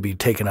seem to be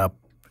taken up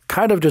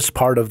kind of just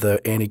part of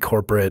the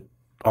anti-corporate,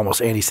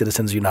 almost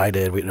anti-Citizens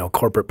United,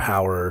 corporate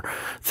power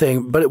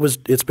thing. But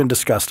it's been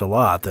discussed a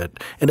lot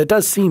and it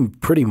does seem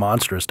pretty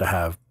monstrous to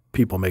have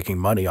people making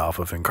money off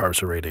of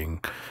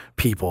incarcerating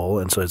people,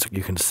 and so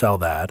you can sell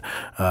that.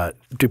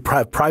 Do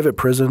private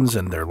prisons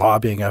and their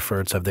lobbying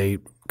efforts, have they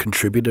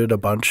contributed a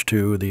bunch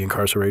to the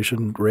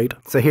incarceration rate?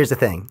 So here's the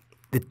thing.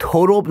 The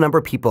total number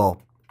of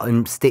people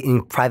in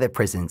private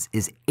prisons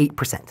is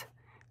 8%.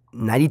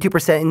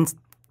 92% in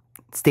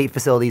state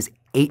facilities,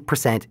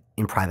 8%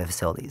 in private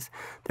facilities.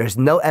 There's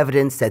no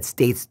evidence that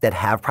states that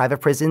have private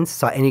prisons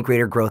saw any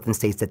greater growth than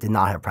states that did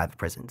not have private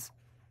prisons.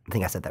 I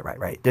think I said that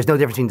right? There's no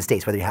difference between the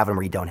states, whether you have them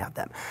or you don't have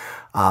them.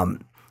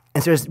 And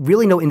so there's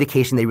really no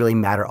indication they really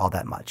matter all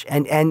that much.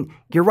 And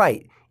you're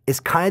right. It's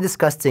kind of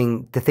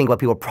disgusting to think about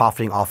people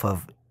profiting off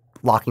of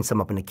locking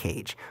someone up in a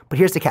cage. But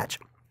here's the catch.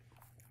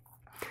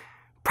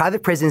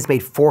 Private prisons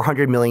made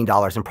 $400 million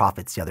in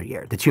profits the other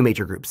year, the two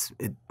major groups.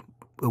 It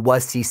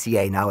was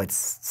CCA. Now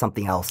it's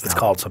something else. It's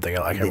called something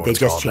else. I can't remember They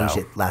just changed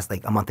it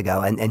a month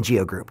ago, and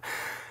Geo Group.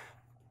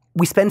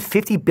 We spend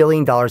 $50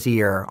 billion a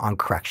year on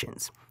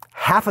corrections.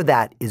 Half of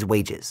that is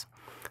wages.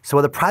 So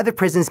while the private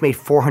prisons made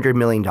 $400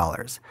 million,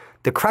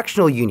 the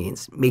correctional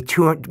unions made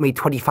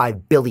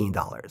 $25 billion,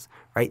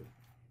 right?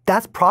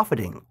 That's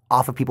profiting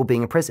off of people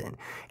being in prison.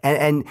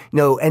 And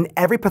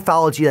every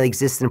pathology that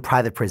exists in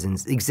private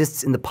prisons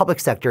exists in the public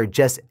sector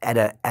just at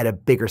a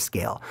bigger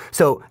scale.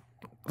 So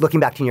looking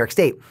back to New York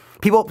State,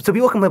 people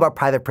complain about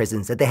private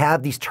prisons that they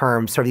have these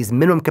terms, sort of these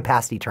minimum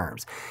capacity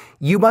terms.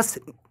 You must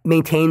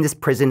maintain this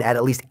prison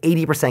at least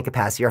 80%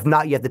 capacity, or if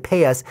not, you have to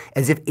pay us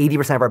as if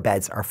 80% of our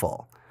beds are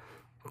full.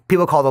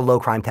 People call it the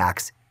low crime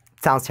tax.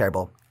 Sounds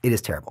terrible. It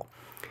is terrible.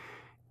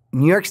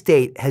 New York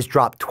State has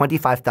dropped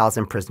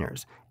 25,000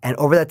 prisoners, and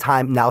over that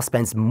time now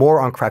spends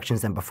more on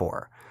corrections than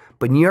before.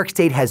 But New York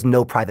State has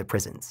no private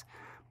prisons.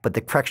 But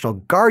the Correctional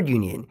Guard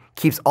Union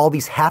keeps all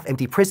these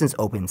half-empty prisons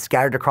open,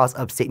 scattered across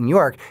upstate New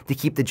York, to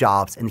keep the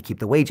jobs and to keep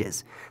the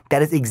wages.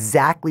 That is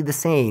exactly the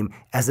same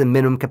as a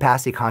minimum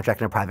capacity contract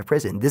in a private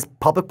prison. This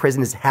public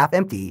prison is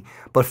half-empty,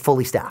 but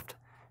fully staffed.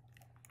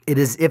 It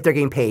is if they're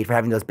getting paid for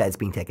having those beds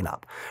being taken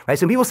up, right?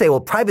 So when people say, well,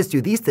 privates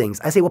do these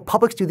things, I say, well,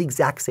 publics do the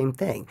exact same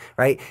thing,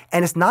 right?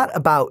 And it's not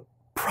about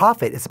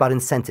profit, it's about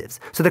incentives.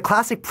 So the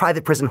classic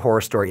private prison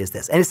horror story is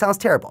this, and it sounds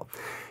terrible.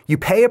 You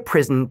pay a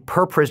prison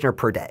per prisoner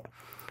per day.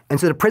 And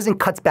so the prison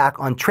cuts back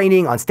on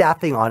training, on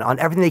staffing, on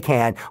everything they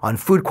can, on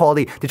food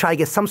quality, to try to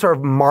get some sort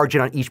of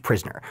margin on each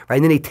prisoner, right?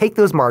 And then they take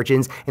those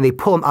margins and they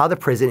pull them out of the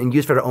prison and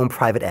use for their own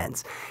private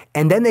ends.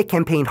 And then they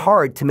campaign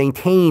hard to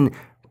maintain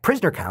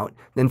prisoner count,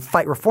 then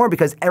fight reform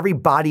because every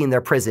body in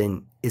their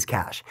prison is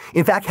cash.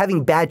 In fact,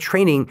 having bad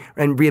training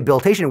and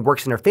rehabilitation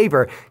works in their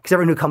favor because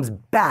everyone who comes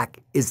back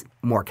is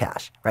more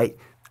cash, right?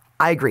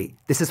 I agree.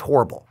 This is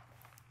horrible.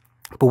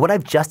 But what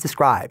I've just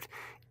described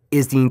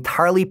is the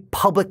entirely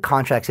public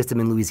contract system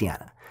in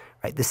Louisiana,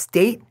 right? The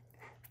state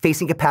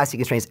facing capacity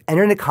constraints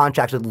entered into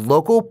contracts with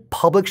local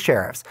public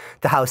sheriffs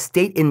to house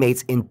state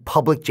inmates in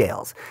public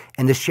jails.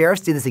 And the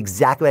sheriffs did this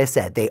exactly what I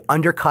said. They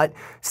undercut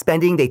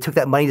spending. They took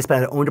that money to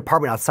spend on their own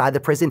department outside the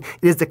prison.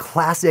 It is the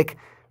classic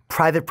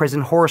private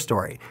prison horror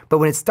story. But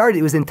when it started,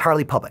 it was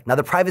entirely public. Now,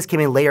 the privates came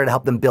in later to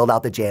help them build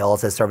out the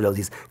jails as sort of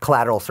these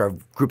collateral sort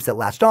of groups that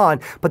latched on.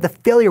 But the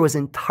failure was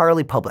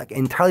entirely public,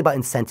 entirely about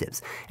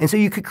incentives. And so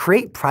you could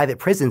create private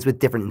prisons with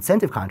different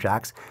incentive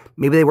contracts.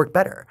 Maybe they work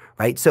better,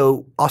 right?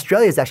 So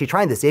Australia is actually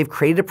trying this. They've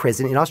created a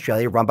prison in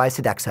Australia run by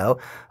Sodexo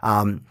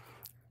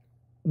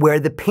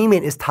where the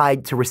payment is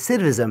tied to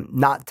recidivism,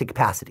 not to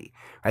capacity,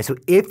 right? So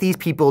if these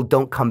people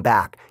don't come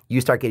back, you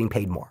start getting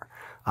paid more.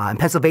 And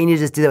Pennsylvania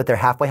just did that with their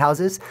halfway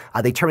houses.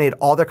 They terminated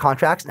all their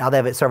contracts. Now they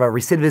have a sort of a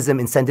recidivism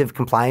incentive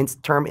compliance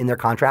term in their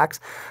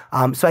contracts.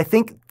 So I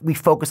think we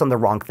focus on the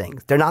wrong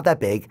things. They're not that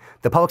big.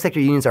 The public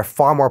sector unions are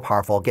far more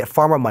powerful, get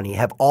far more money,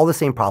 have all the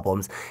same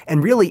problems.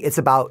 And really, it's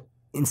about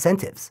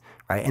incentives,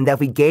 right? And that if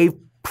we gave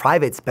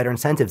privates better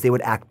incentives, they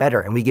would act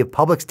better. And we give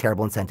publics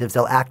terrible incentives,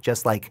 they'll act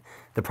just like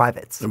the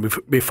privates. And we'd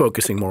be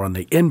focusing more on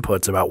the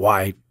inputs about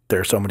why there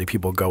are so many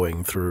people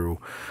going through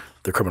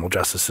the criminal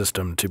justice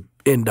system to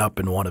end up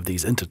in one of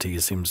these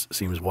entities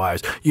seems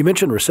wise. You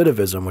mentioned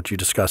recidivism, which you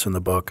discuss in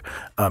the book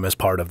as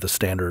part of the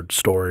standard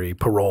story,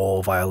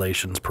 parole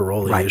violations,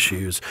 parolee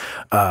issues.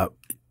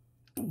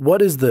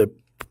 What is the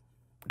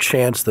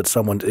chance that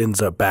someone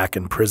ends up back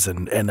in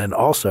prison? And then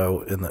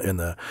also in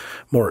the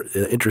more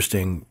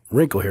interesting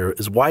wrinkle here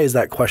is, why is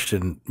that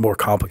question more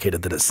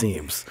complicated than it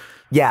seems?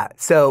 Yeah.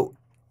 So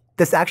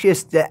the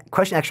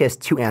question actually has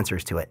two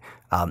answers to it.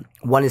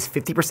 One is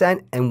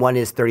 50% and one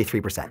is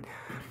 33%.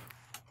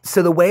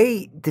 So the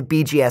way the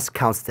BGS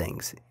counts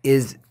things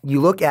is you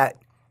look at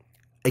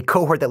a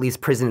cohort that leaves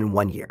prison in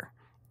 1 year.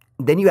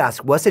 Then you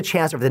ask, what's the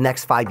chance over the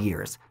next 5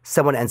 years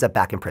someone ends up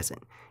back in prison?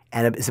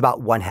 And it's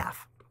about 1/2.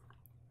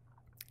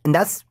 And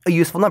that's a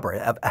useful number.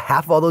 A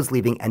half of all those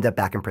leaving end up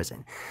back in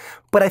prison.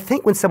 But I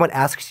think when someone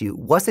asks you,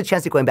 what's the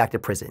chance of going back to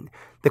prison?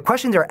 The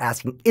question they're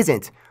asking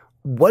isn't,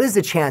 what is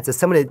the chance that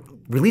someone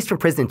released from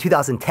prison in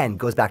 2010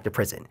 goes back to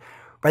prison?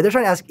 Right? They're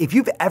trying to ask, if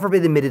you've ever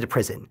been admitted to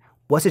prison,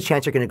 what's the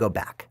chance you're going to go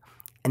back?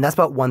 And that's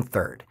about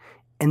 1/3.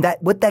 And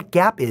what that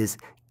gap is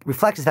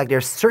reflects the fact there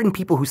are certain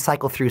people who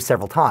cycle through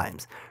several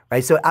times.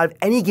 Right? So out of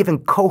any given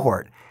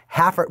cohort,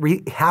 half are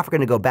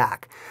going to go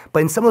back.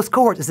 But in some of those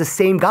cohorts, it's the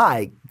same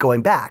guy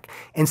going back.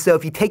 And so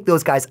if you take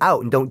those guys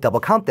out and don't double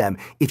count them,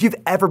 if you've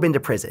ever been to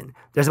prison,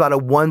 there's about a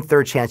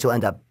 1/3 chance you'll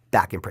end up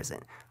back in prison,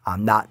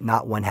 not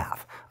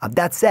 1/2.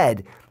 That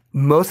said,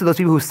 most of those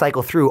people who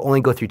cycle through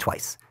only go through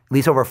twice, at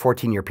least over a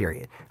 14-year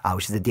period,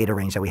 which is the data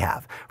range that we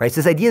have. Right?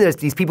 So this idea that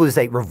these people just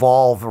like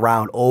revolve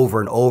around over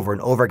and over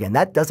and over again,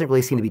 that doesn't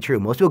really seem to be true.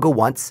 Most people go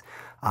once.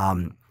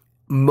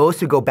 Most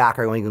who go back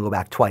are only going to go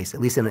back twice,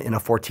 at least in a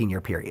 14-year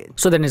period.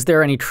 So then is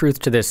there any truth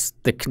to this,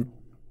 the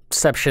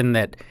conception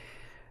that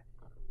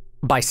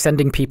by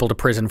sending people to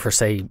prison for,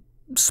 say,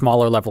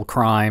 smaller level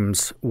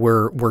crimes,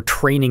 we're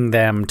training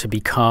them to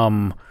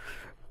become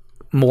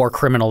more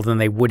criminal than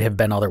they would have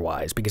been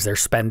otherwise because they're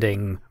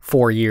spending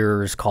 4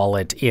 years, call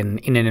it, in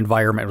an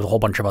environment with a whole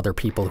bunch of other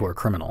people who are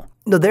criminal?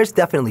 No, there's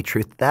definitely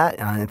truth to that.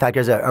 In fact,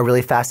 there's a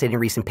really fascinating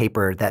recent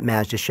paper that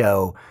managed to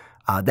show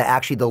that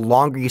actually the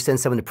longer you send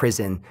someone to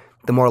prison,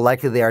 the more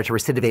likely they are to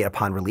recidivate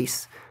upon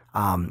release,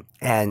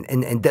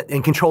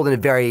 and controlled in a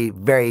very,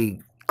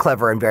 very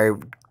clever and very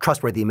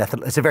trustworthy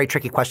method. It's a very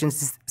tricky question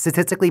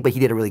statistically, but he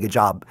did a really good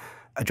job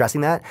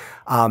addressing that,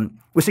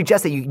 which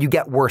suggests that you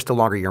get worse the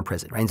longer you're in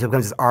prison, right? And so it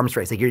becomes this arms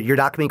race. Like you're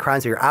not committing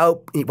crimes, so you're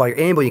out while you're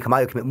in, but when you come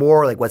out, you commit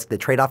more. Like what's the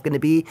trade-off going to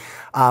be?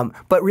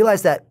 But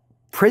realize that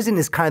prison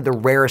is kind of the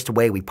rarest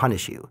way we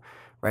punish you,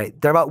 right?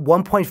 There are about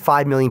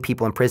 1.5 million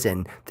people in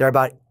prison. There are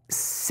about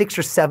 6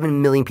 or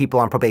 7 million people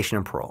on probation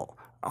and parole.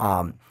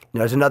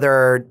 There's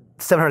another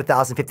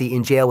 750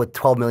 in jail with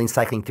 12 million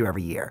cycling through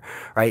every year,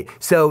 right?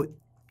 So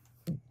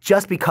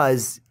just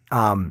because,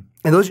 and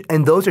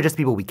those are just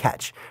people we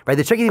catch, right?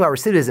 The tricky thing about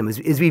recidivism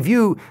is we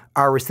view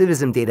our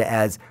recidivism data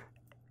as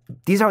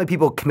these aren't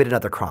people who commit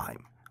another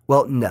crime.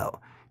 Well, no.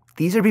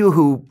 These are people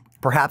who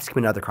perhaps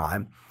commit another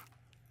crime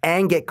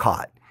and get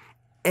caught.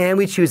 And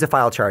we choose to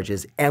file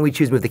charges, and we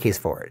choose to move the case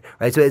forward,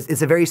 right? So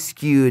it's a very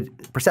skewed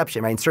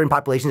perception, right? In certain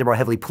populations are more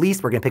heavily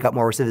policed, we're going to pick up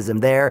more recidivism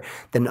there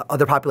than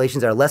other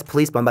populations that are less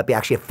policed, but might be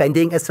actually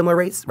offending at similar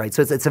rates, right?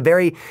 So it's one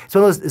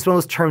of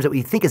those terms that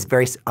we think is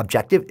very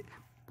objective.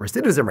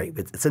 Recidivism rate,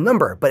 it's a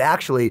number, but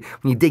actually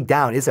when you dig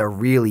down, it's a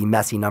really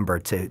messy number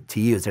to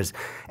use.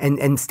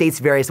 And states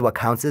vary as to what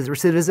counts as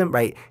recidivism,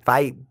 right? If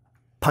I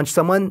punch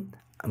someone,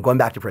 I'm going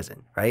back to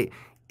prison, right?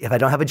 If I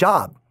don't have a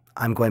job,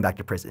 I'm going back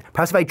to prison.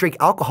 Perhaps if I drink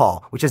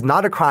alcohol, which is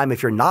not a crime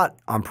if you're not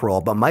on parole,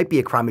 but might be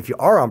a crime if you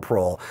are on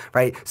parole,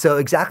 right? So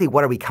exactly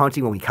what are we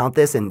counting when we count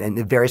this? And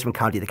it varies from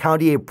county to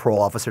county,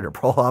 parole officer to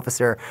parole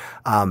officer.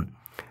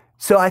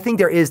 So I think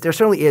there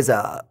certainly is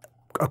a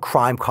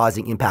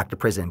crime-causing impact to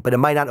prison, but it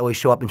might not always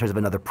show up in terms of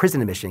another prison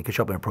admission. It could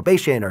show up in a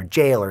probation or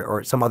jail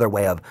or some other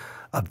way of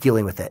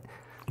dealing with it.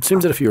 It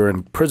seems that if you were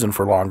in prison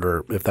for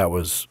longer, if that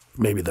was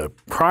maybe the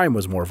crime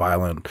was more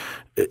violent,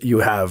 you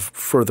have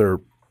further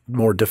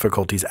more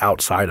difficulties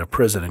outside of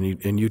prison.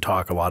 And you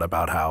talk a lot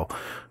about how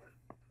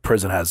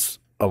prison has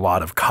a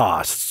lot of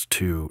costs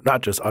to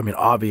not just,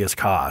 obvious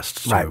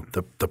costs to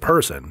the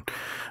person.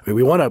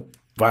 We want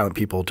violent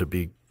people to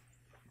be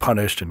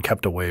punished and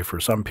kept away for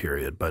some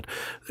period, but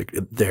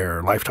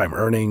their lifetime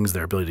earnings,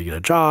 their ability to get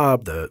a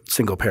job, the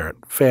single parent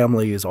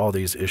families, all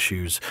these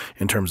issues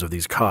in terms of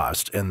these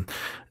costs. And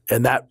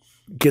that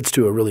gets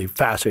to a really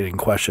fascinating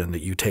question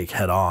that you take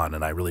head on,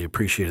 and I really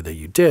appreciated that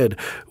you did,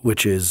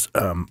 which is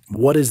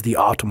what is the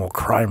optimal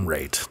crime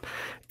rate,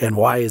 and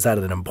why is that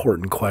an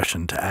important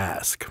question to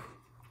ask?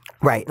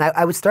 Right. And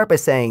I would start by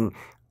saying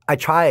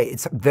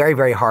it's very,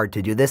 very hard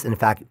to do this. And in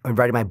fact, when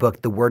writing my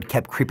book, the word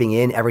kept creeping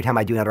in every time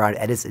I do another round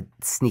of edits, it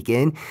sneak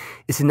in,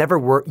 is to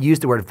never use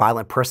the word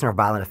violent person or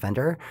violent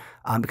offender.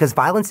 Because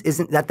violence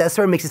isn't – that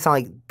sort of makes it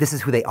sound like this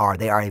is who they are.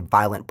 They are a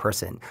violent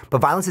person. But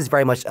violence is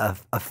very much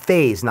a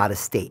phase, not a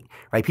state,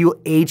 right? People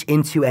age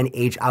into and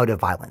age out of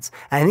violence.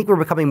 And I think we're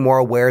becoming more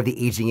aware of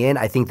the aging in.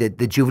 I think that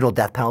the juvenile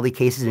death penalty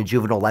cases and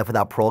juvenile life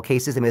without parole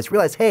cases, it's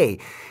realized, hey,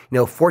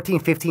 14,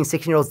 15,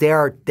 16-year-olds,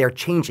 they're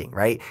changing,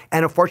 right?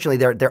 And unfortunately,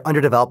 they're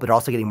underdeveloped, but they're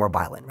also getting more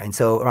violent, right? And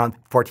so around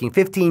 14,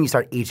 15, you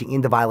start aging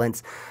into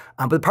violence.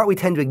 But the part we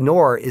tend to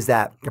ignore is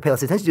that, or pay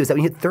less attention to, is that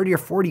when you hit 30 or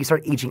 40, you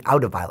start aging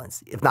out of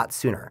violence, if not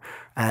sooner.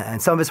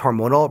 And some of it's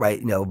hormonal, right?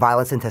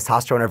 Violence and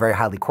testosterone are very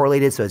highly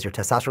correlated. So as your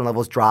testosterone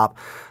levels drop,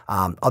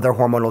 other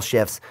hormonal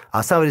shifts.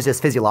 Some of it is just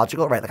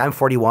physiological, right? Like I'm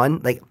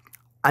 41, like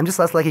I'm just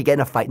less likely to get in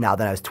a fight now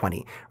than I was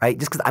 20, right?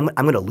 Just because I'm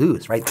going to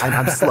lose, right?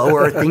 I'm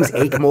slower, things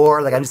ache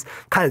more. Like I'm just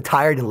kind of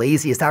tired and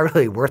lazy. It's not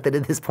really worth it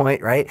at this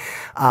point, right?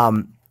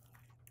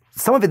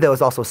 Some of it, though,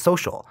 is also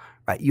social,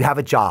 right? You have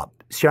a job,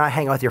 so you're not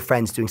hanging out with your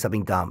friends doing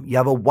something dumb. You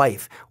have a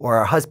wife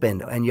or a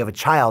husband, and you have a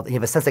child, and you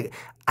have a sense like,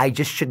 I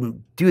just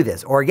shouldn't do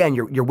this. Or again,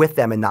 you're with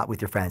them and not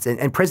with your friends.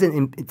 And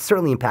prison, it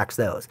certainly impacts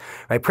those,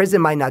 right?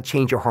 Prison might not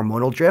change your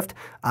hormonal drift,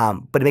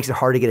 but it makes it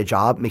harder to get a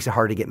job, makes it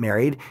harder to get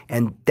married,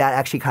 and that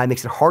actually kind of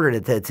makes it harder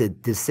to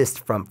desist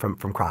from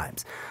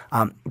crimes.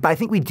 But I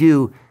think we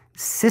do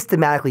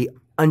systematically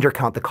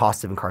undercount the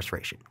cost of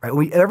incarceration, right?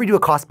 When we ever do a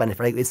cost benefit,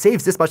 right? It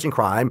saves this much in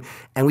crime,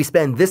 and we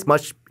spend this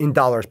much in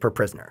dollars per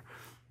prisoner.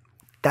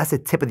 That's the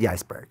tip of the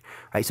iceberg,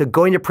 right? So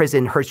going to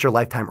prison hurts your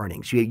lifetime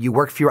earnings. You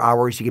work fewer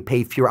hours, you get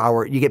paid fewer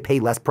hours, you get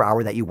paid less per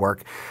hour that you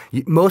work.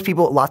 Lots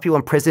of people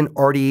in prison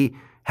already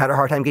had a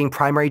hard time getting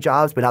primary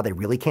jobs, but now they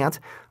really can't.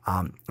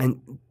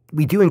 And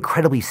we do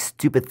incredibly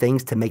stupid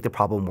things to make the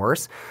problem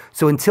worse.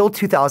 So until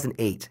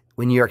 2008,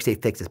 when New York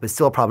State fixed this, but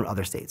still a problem in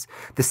other states,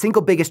 the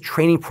single biggest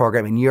training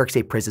program in New York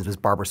State prisons was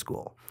barber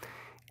school.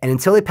 And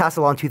until they passed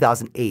a law in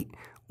 2008,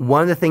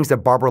 one of the things the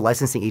barber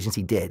licensing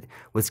agency did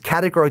was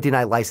categorically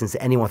deny license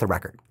to anyone with a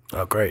record.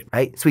 Oh, great.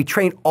 Right? So we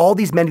trained all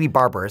these men to be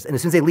barbers, and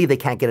as soon as they leave, they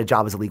can't get a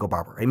job as a legal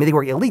barber. I mean, they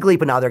work illegally,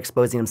 but now they're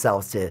exposing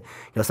themselves to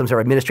some sort of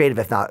administrative,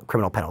 if not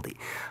criminal penalty.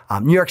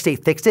 New York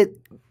State fixed it,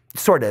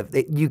 sort of.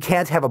 You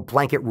can't have a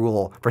blanket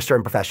rule for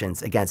certain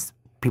professions against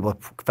people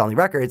with felony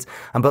records,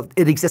 but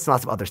it exists in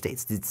lots of other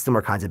states,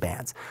 similar kinds of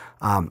bans.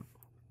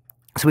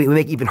 So we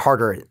make it even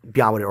harder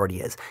beyond what it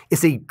already is.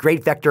 It's a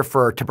great vector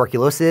for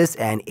tuberculosis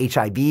and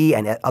HIV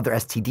and other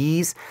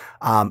STDs.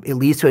 It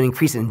leads to an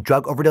increase in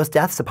drug overdose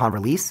deaths upon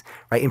release.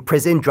 Right? In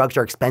prison, drugs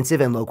are expensive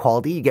and low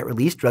quality. You get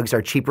released, drugs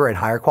are cheaper and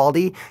higher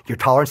quality. Your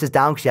tolerance is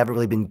down because you haven't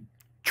really been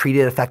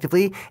treated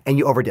effectively, and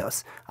you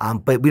overdose.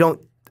 But we don't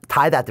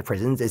tie that to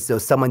prisons. It's so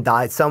someone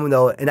died,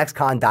 an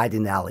ex-con died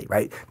in an alley,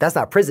 right? That's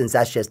not prisons,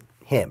 that's just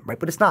him, right?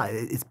 But it's not,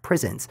 it's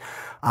prisons.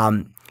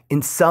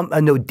 In some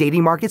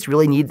dating markets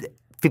really need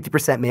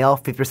 50% male,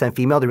 50%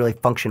 female to really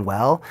function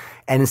well.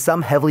 And in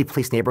some heavily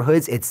policed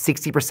neighborhoods, it's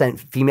 60%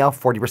 female,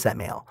 40%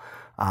 male.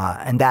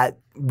 And that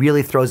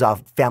really throws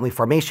off family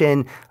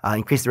formation,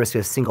 increases the risk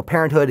of single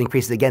parenthood,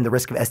 increases, again, the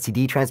risk of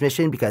STD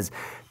transmission because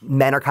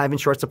men are kind of in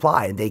short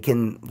supply and they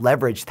can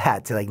leverage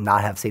that to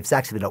not have safe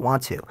sex if they don't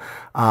want to.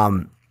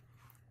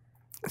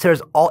 So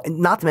there's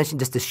not to mention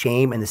just the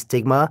shame and the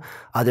stigma.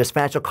 There's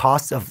financial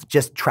costs of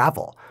just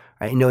travel.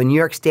 Right? In New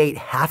York State,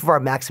 half of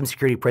our maximum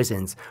security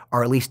prisons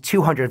are at least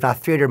 200, if not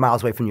 300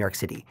 miles away from New York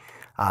City,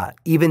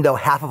 even though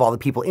half of all the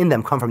people in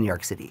them come from New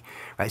York City.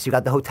 Right? So you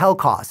got the hotel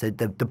costs,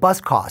 the bus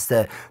costs,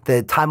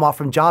 the time off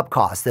from job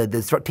costs, the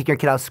taking your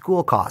kid out of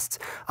school costs,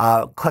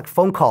 collect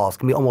phone calls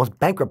can be almost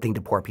bankrupting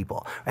to poor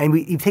people. Right?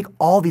 And you take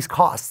all these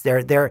costs;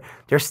 they're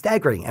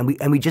staggering,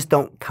 and we just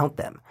don't count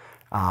them.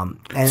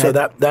 So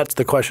that's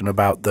the question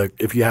about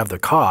if you have the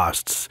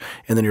costs,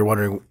 and then you're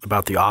wondering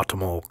about the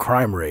optimal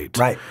crime rate.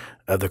 Right.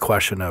 The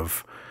question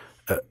of,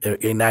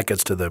 and that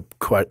gets to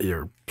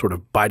you're sort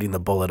of biting the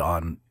bullet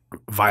on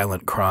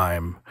violent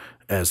crime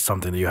as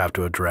something that you have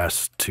to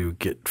address to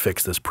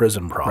fix this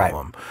prison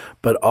problem. Right.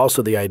 But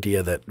also the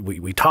idea that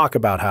we talk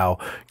about how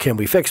can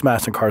we fix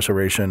mass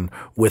incarceration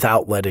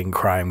without letting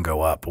crime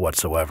go up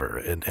whatsoever.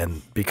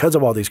 And because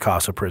of all these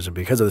costs of prison,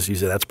 because of this, you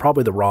say that's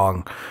probably the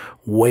wrong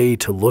way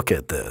to look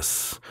at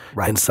this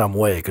in some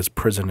way because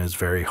prison is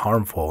very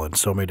harmful in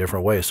so many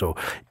different ways. So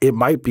it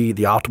might be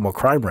the optimal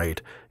crime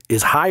rate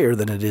is higher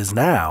than it is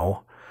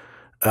now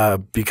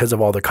because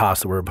of all the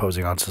costs that we're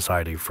imposing on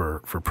society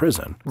for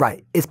prison.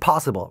 Right. It's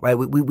possible, right?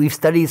 We've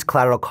studied these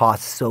collateral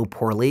costs so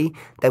poorly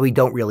that we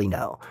don't really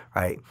know,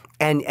 right?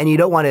 And you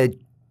don't want to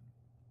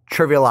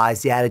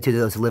trivialize the attitude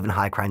of those who live in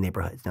high crime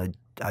neighborhoods.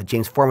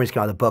 James Forman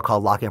came out with a book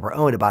called Locking Up Our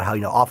Own about how,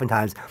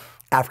 oftentimes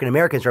African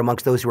Americans are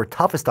amongst those who are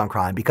toughest on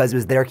crime because it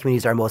was their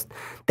communities are most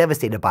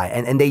devastated by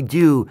it. And they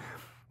do.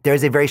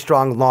 There's a very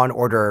strong law and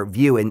order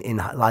view in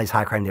a lot of these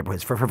high crime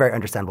neighborhoods for very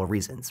understandable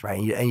reasons, right?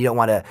 And you don't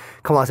want to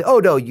come along and say, oh,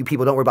 no, you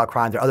people don't worry about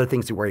crime. There are other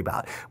things to worry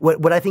about.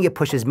 What I think it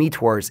pushes me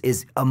towards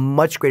is a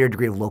much greater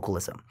degree of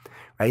localism,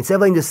 right? Instead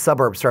of letting the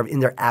suburbs sort of in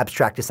their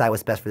abstract decide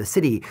what's best for the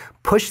city,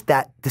 push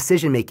that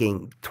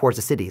decision-making towards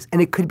the cities.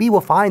 And it could be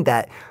we'll find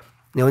that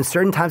in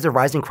certain times of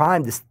rising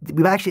crime,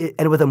 we've actually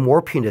ended with a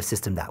more punitive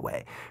system that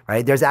way,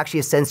 right? There's actually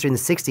a sense during the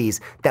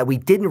 60s that we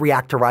didn't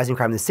react to rising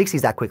crime in the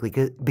 60s that quickly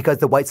because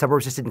the white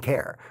suburbs just didn't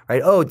care,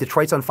 right? Oh,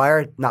 Detroit's on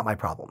fire, not my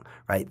problem,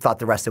 right? Thought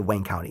the rest of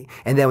Wayne County.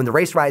 And then when the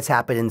race riots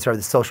happened and sort of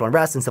the social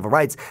unrest and civil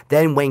rights,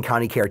 then Wayne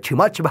County cared too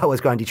much about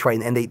what's going on in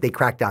Detroit and they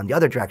cracked down the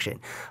other direction.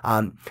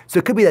 So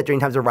it could be that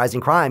during times of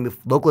rising crime, if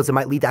localism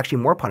might lead to actually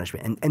more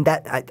punishment. And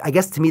that, I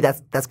guess to me,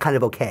 that's kind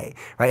of okay,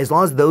 right? As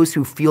long as those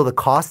who feel the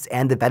costs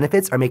and the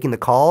benefits are making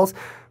the calls,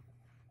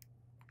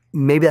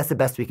 maybe that's the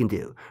best we can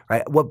do,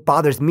 right? What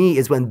bothers me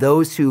is when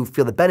those who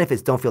feel the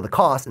benefits don't feel the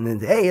cost and then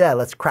say, hey, yeah,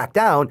 let's crack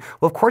down.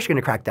 Well, of course you're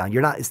going to crack down.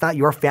 It's not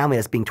your family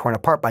that's being torn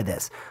apart by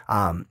this.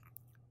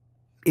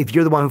 If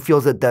you're the one who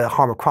feels that the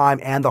harm of crime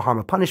and the harm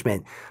of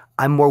punishment,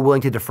 I'm more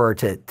willing to defer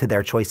to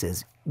their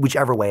choices,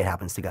 whichever way it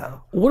happens to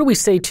go. What do we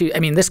say to – I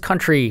mean, this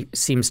country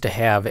seems to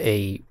have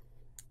a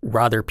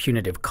rather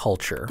punitive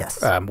culture.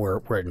 Yes.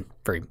 We're in a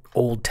very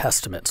Old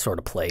Testament sort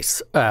of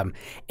place.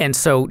 And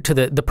so to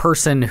the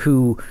person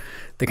who,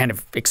 the kind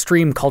of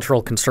extreme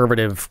cultural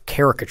conservative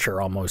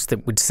caricature almost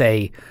that would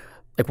say,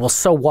 like, well,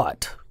 so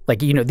what?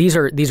 Like, you know, these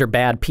are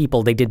bad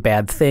people. They did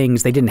bad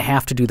things. They didn't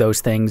have to do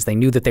those things. They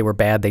knew that they were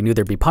bad. They knew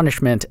there'd be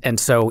punishment. And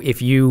so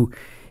if you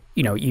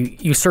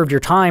served your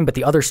time, but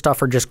the other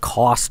stuff are just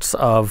costs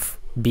of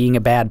being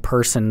a bad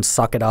person,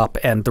 suck it up,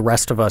 and the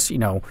rest of us, you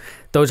know,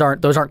 those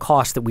aren't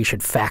costs that we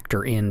should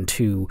factor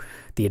into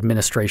the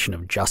administration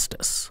of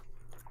justice.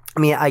 I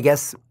mean, I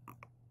guess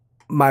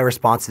my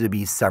response would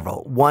be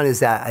several. One is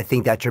that I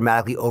think that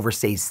dramatically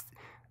overstates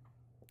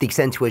the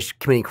extent to which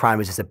committing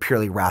crime is just a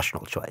purely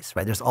rational choice,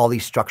 right? There's all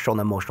these structural and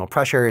emotional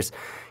pressures.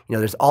 You know,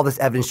 there's all this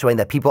evidence showing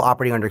that people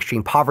operating under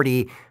extreme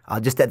poverty,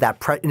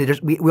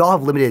 we all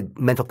have limited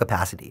mental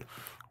capacity.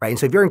 Right? And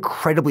so if you're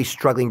incredibly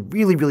struggling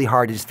really, really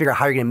hard to just figure out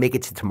how you're going to make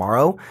it to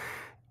tomorrow,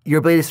 your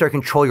ability to start to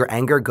control your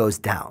anger goes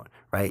down,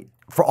 right?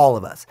 For all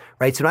of us,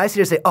 right? So when I sit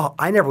here and say, oh,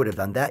 I never would have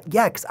done that.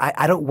 Yeah, because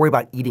I don't worry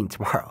about eating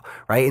tomorrow,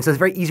 right? And so it's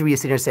very easy for you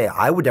to sit here and say,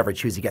 I would never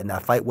choose to get in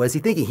that fight. What is he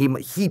thinking?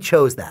 He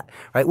chose that,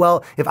 right?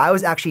 Well, if I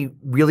was actually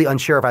really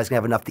unsure if I was going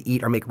to have enough to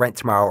eat or make rent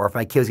tomorrow, or if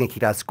my kid was going to get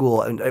kicked out of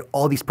school and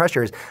all these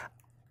pressures,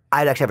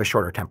 I'd actually have a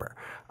shorter temper.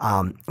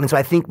 And so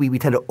I think we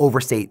tend to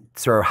overstate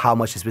sort of how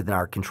much is within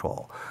our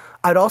control.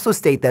 I'd also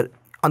state that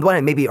on the one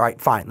hand, maybe, all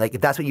right, fine. Like, if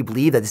that's what you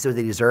believe, that this is what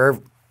they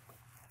deserve,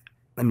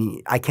 I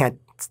mean, I can't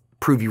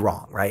prove you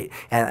wrong, right?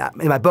 And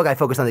in my book, I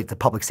focus on the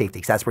public safety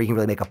because that's where you can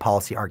really make a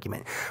policy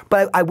argument.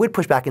 But I would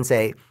push back and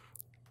say,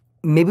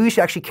 maybe we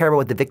should actually care about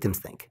what the victims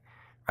think,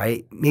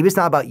 right? Maybe it's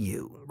not about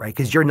you, right?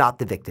 Because you're not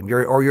the victim.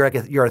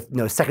 You're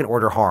a second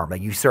order harm.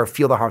 Like, you sort of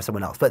feel the harm of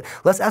someone else. But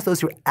let's ask those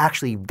who are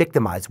actually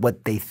victimized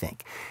what they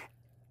think.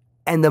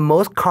 And the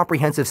most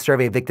comprehensive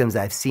survey of victims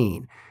I've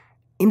seen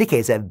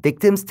indicates that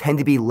victims tend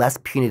to be less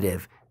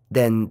punitive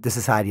than the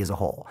society as a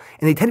whole.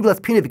 And they tend to be less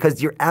punitive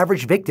because your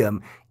average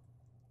victim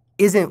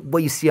isn't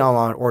what you see on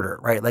Law & Order,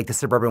 right? Like the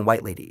suburban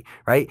white lady,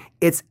 right?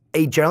 It's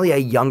generally a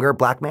younger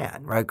black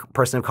man, right?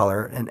 Person of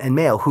color and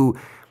male who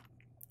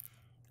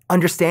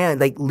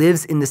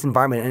lives in this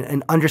environment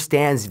and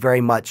understands very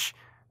much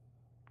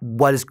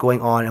what is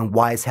going on and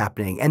why it's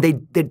happening. And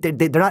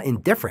they're not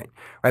indifferent,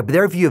 right? But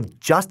their view of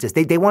justice,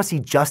 they want to see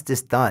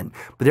justice done.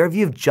 But their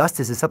view of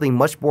justice is something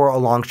much more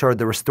along sort of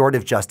the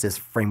restorative justice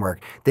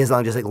framework than as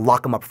long as just like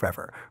lock them up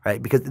forever,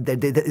 right? Because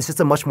it's just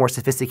a much more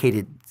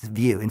sophisticated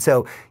view. And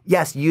so,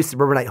 yes, you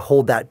suburbanite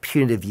hold that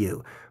punitive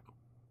view.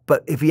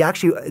 But if we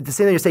actually, the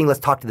same thing you're saying, let's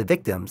talk to the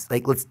victims.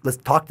 Like, let's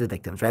talk to the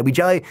victims, right? We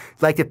generally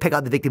like to pick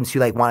out the victims who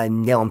like want to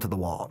nail them to the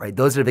wall, right?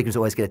 Those are the victims who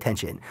always get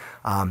attention.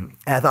 And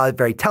I thought it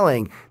very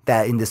telling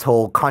that in this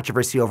whole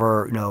controversy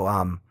over,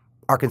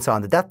 Arkansas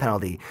and the death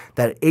penalty,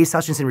 that Ace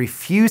Hutchinson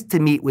refused to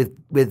meet with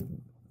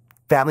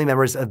family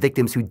members of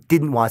victims who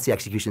didn't want to see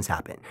executions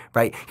happen,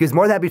 right? He was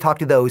more than happy to talk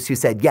to those who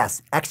said,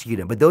 yes, execute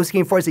him. But those who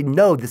came forward and said,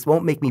 no, this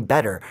won't make me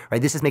better,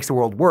 right? This just makes the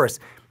world worse.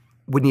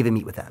 Wouldn't even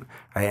meet with them,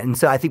 right? And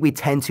so I think we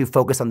tend to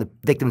focus on the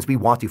victims we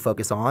want to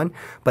focus on,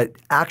 but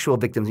actual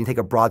victims, when you take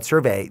a broad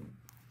survey,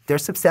 they're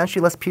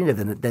substantially less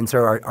punitive than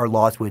sort of our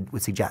laws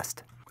would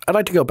suggest. I'd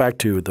like to go back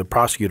to the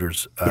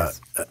prosecutor's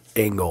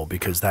angle,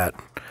 because that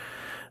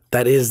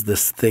is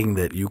this thing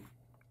that you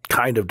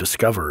kind of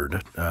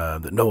discovered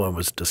that no one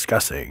was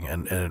discussing.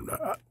 And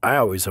I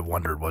always have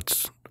wondered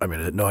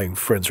knowing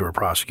friends who are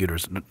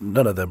prosecutors,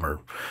 none of them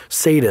are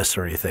sadists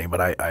or anything, but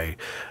I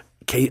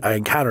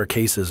encounter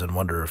cases and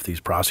wonder if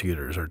these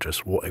prosecutors are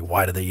just,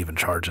 why do they even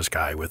charge this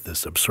guy with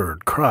this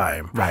absurd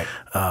crime? Right.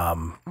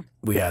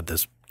 We had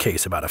this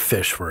case about a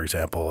fish, for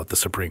example, at the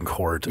Supreme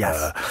Court,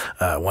 yes.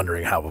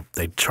 Wondering how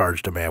they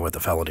charged a man with a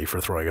felony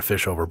for throwing a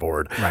fish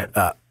overboard. Right.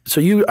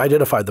 So you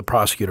identified the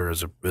prosecutor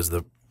as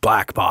the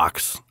black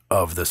box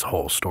of this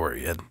whole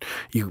story. And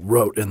you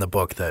wrote in the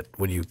book that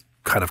when you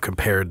kind of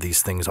compared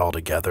these things all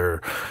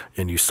together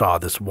and you saw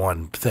this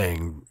one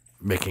thing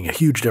making a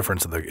huge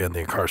difference in the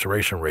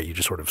incarceration rate, you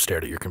just sort of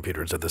stared at your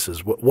computer and said, "This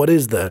is what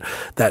is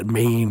that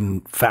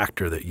main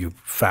factor that you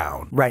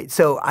found?" Right.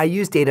 So I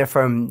used data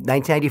from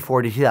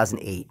 1994 to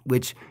 2008,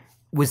 which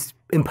was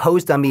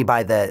imposed on me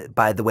by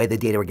the way the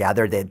data were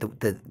gathered.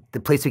 The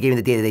place who gave me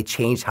the data, they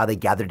changed how they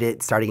gathered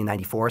it starting in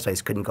 94, so I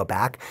just couldn't go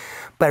back.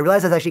 But I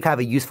realized that's actually kind of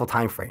a useful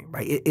time frame,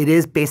 right? It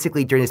is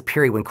basically during this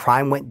period when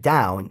crime went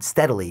down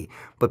steadily,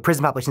 but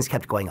prison populations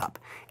kept going up.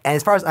 And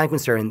as far as I'm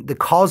concerned, the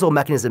causal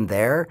mechanism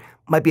there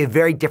might be a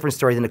very different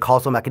story than the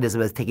causal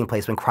mechanism that's taking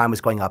place when crime was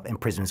going up and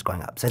prison was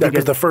going up. So I think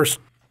because the first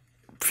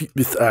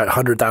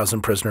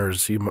 100,000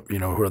 prisoners, who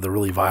are the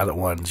really violent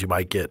ones, you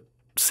might get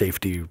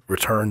safety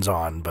returns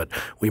on, but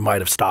we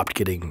might have stopped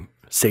getting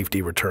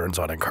safety returns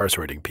on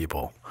incarcerating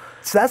people.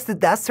 So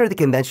that's sort of the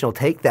conventional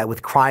take, that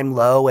with crime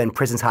low and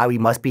prisons high, we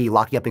must be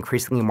locking up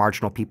increasingly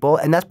marginal people,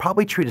 and that's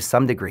probably true to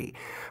some degree.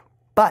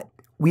 But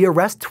we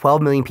arrest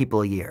 12 million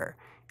people a year,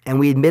 and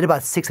we admit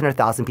about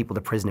 600,000 people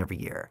to prison every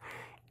year.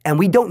 And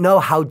we don't know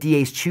how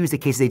DAs choose the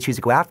cases they choose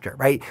to go after,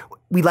 right?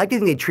 We like to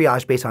think they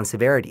triage based on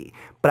severity,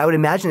 but I would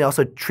imagine they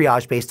also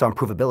triage based on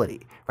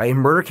provability, right? And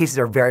murder cases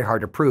are very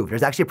hard to prove.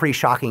 There's actually a pretty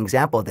shocking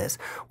example of this,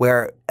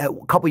 where a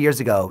couple years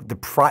ago,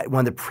 one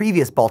of the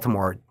previous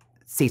Baltimore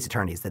state's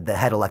attorneys, the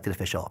head elected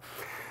official,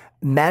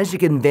 managed to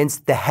convince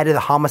the head of the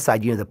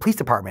homicide unit of the police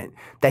department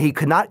that he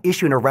could not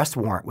issue an arrest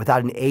warrant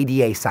without an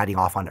ADA signing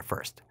off on it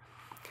first.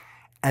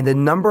 And the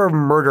number of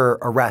murder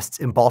arrests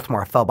in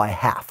Baltimore fell by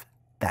half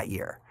that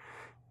year.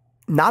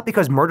 Not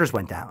because murders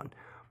went down,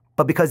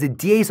 but because the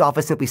DA's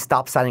office simply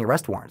stopped signing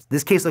arrest warrants.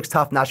 This case looks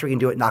tough, not sure we can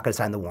do it, not going to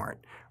sign the warrant.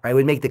 Right? It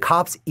would make the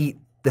cops eat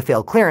the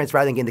failed clearance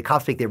rather than getting the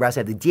cops to take the arrest,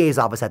 have the DA's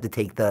office have to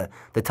take the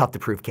tough to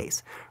prove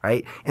case.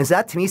 Right? And so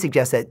that to me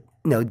suggests that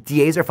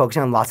DAs are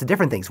focusing on lots of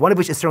different things, one of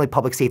which is certainly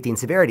public safety and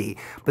severity,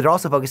 but they're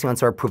also focusing on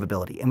sort of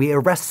provability. And we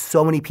arrest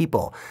so many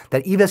people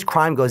that even as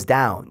crime goes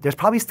down, there's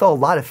probably still a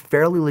lot of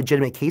fairly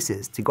legitimate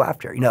cases to go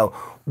after.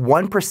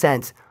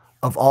 1%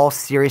 of all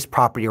serious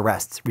property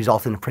arrests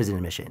result in a prison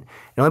admission. And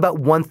only about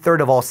 1/3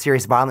 of all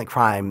serious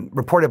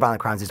reported violent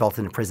crimes result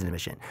in a prison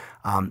admission.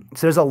 So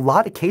there's a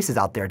lot of cases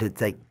out there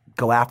to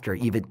go after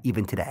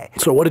even today.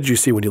 So what did you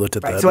see when you looked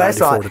at that? So what I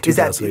saw is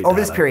that over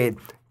this period,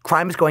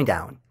 crime is going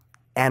down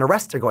and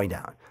arrests are going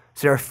down.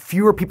 So there are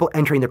fewer people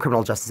entering the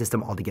criminal justice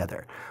system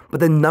altogether. But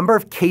the number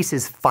of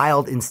cases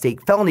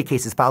felony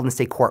cases filed in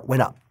state court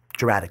went up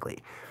dramatically.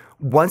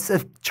 Once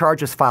a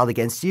charge was filed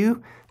against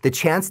you, the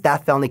chance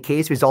that felony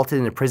case resulted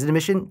in a prison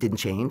admission didn't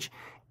change,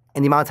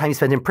 and the amount of time you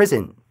spent in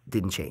prison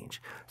didn't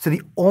change. So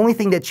the only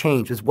thing that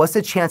changed was what's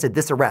the chance that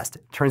this arrest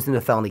turns into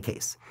a felony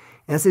case?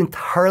 And that's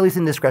entirely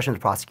within the discretion of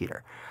the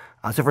prosecutor.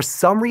 So for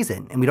some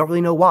reason, and we don't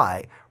really know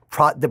why,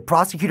 the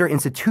prosecutor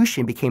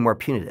institution became more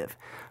punitive.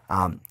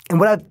 And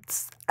what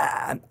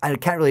I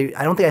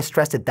don't think I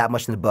stressed it that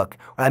much in the book.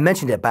 I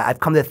mentioned it, but I've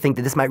come to think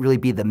that this might really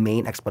be the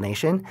main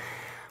explanation.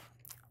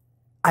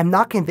 I'm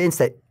not convinced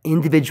that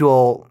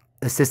individual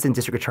assistant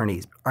district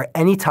attorneys are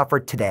any tougher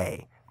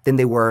today than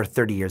they were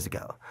 30 years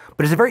ago. But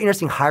there's a very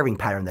interesting hiring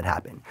pattern that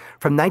happened.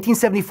 From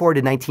 1974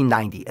 to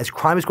 1990, as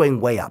crime was going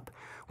way up,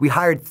 we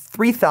hired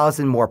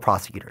 3,000 more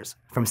prosecutors,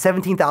 from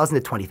 17,000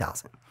 to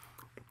 20,000.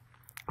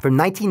 From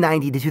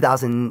 1990 to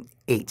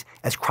 2008,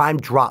 as crime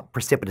dropped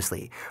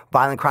precipitously,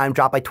 violent crime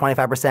dropped by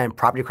 25%,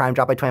 property crime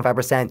dropped by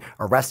 25%,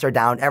 arrests are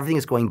down, everything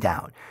is going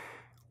down.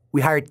 We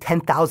hired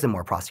 10,000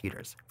 more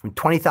prosecutors, from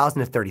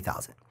 20,000 to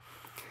 30,000.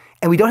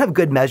 And we don't have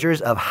good measures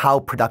of how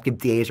productive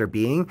DAs are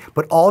being,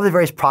 but all the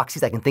various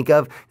proxies I can think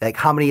of, like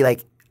how many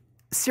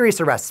serious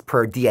arrests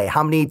per DA,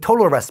 how many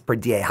total arrests per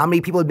DA, how many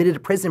people admitted to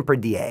prison per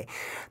DA,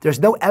 there's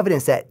no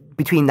evidence that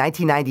between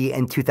 1990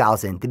 and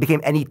 2000 they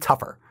became any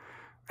tougher.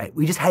 Right?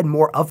 We just had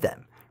more of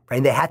them, right?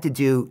 And they had to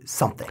do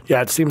something.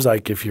 Yeah, it seems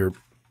like if you're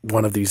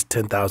one of these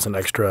 10,000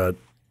 extra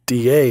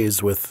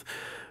DAs with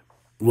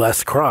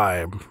less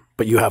crime,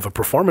 but you have a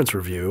performance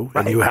review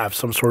and you have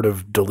some sort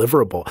of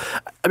deliverable.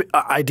 I mean,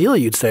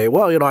 ideally, you'd say,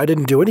 well, I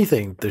didn't do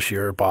anything this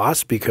year,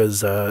 boss,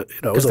 because the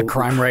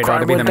crime rate ought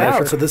to be the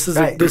measure. So this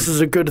is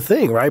a good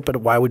thing, right? But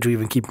why would you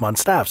even keep them on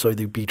staff? So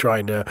you'd be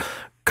trying to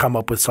come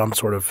up with some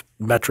sort of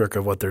metric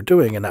of what they're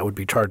doing, and that would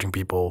be charging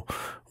people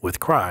with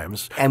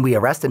crimes. And we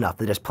arrest enough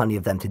that there's plenty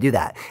of them to do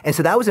that. And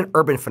so that was an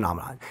urban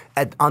phenomenon.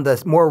 On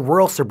the more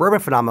rural suburban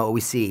phenomenon, what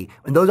we see,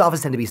 and those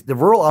offices the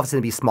rural offices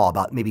tend to be small,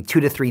 about maybe 2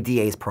 to 3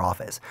 DAs per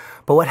office.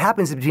 But what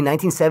happens is between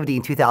 1970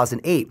 and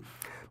 2008,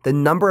 the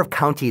number of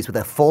counties with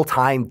a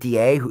full-time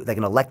DA, like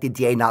an elected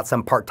DA, not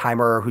some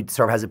part-timer who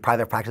sort of has a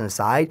private practice on the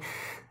side,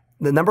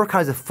 the number of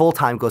counties with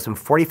full-time goes from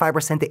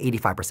 45% to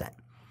 85%.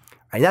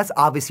 Right? That's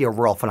obviously a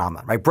rural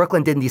phenomenon, right?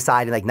 Brooklyn didn't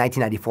decide in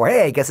 1994,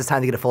 hey, I guess it's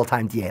time to get a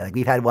full-time DA.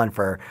 We've had one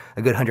for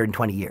a good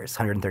 120 years,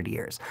 130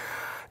 years.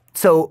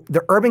 So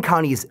the urban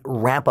counties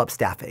ramp up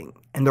staffing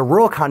and the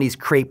rural counties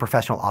create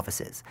professional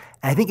offices.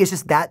 And I think it's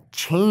just that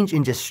change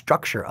in just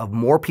structure of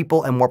more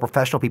people and more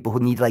professional people who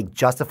need to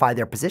justify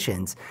their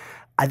positions.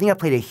 I think that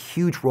played a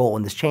huge role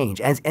in this change.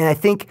 And I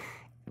think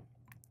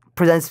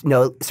presents,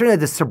 certainly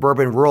the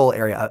suburban rural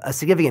area, a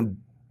significant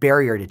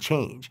barrier to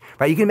change,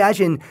 right? You can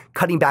imagine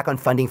cutting back on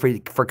funding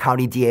for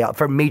county DA,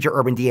 for major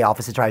urban DA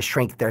offices to try to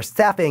shrink their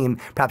staffing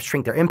and perhaps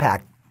shrink their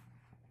impact.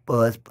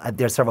 Well,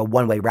 there's sort of a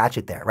one-way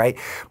ratchet there, right?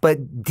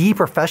 But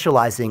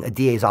deprofessionalizing a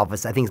DA's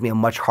office, I think, is going to be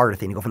a much harder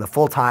thing to go from the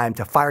full-time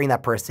to firing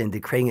that person to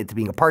creating it to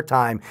being a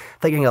part-time. I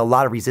think you're getting a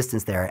lot of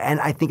resistance there. And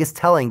I think it's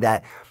telling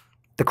that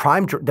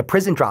the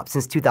prison dropped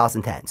since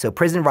 2010. So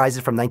prison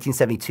rises from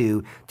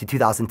 1972 to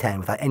 2010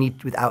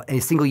 without any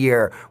single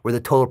year where the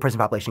total prison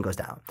population goes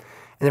down.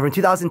 And then from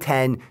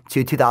 2010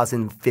 to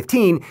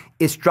 2015,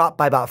 it's dropped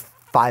by about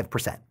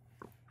 5%.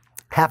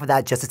 Half of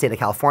that just the state of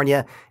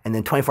California, and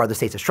then 24 other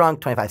states have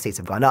shrunk, 25 states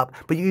have gone up.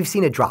 But you've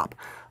seen a drop.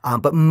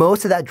 But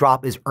most of that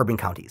drop is urban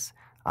counties.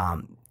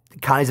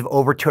 Counties of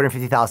over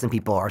 250,000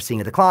 people are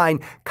seeing a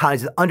decline.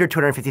 Counties of under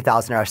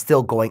 250,000 are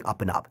still going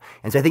up and up.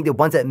 And so I think the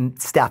ones that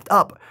staffed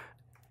up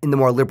in the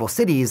more liberal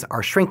cities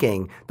are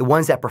shrinking. The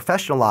ones that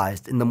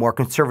professionalized in the more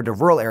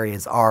conservative rural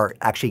areas are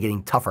actually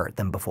getting tougher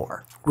than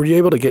before. Were you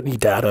able to get any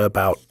data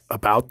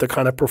about the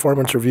kind of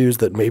performance reviews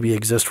that maybe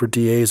exist for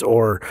DAs,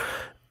 or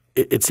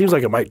it seems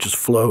like it might just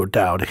flow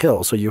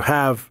downhill? So you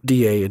have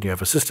DA and you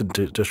have assistant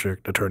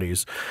district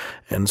attorneys,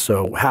 and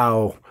so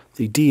how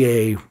the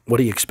DA,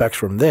 what he expects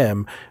from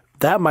them,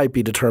 that might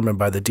be determined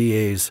by the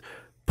DA's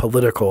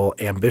political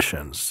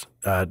ambitions.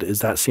 Does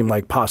that seem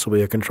like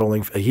possibly a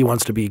controlling – he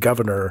wants to be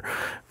governor.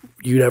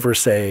 You never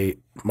say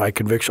my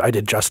conviction – I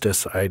did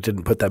justice. I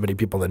didn't put that many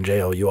people in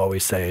jail. You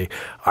always say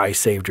I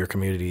saved your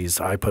communities.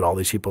 I put all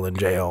these people in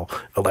jail.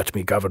 Elect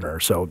me governor.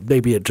 So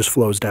maybe it just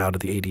flows down to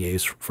the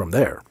ADAs from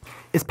there.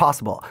 It's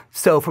possible.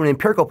 So from an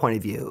empirical point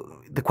of view,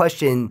 the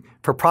question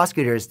for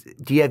prosecutors,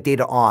 do you have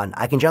data on?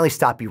 I can generally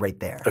stop you right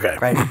there. Okay.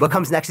 Right? What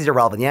comes next is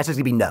irrelevant. The answer is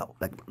going to be no.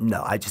 Like,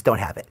 no, I just don't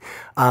have it.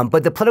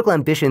 But the political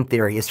ambition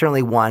theory is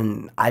certainly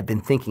one I've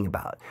been thinking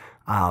about.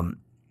 And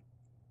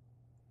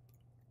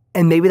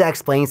maybe that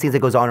explains things that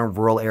goes on in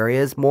rural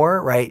areas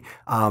more, right?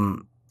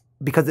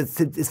 Because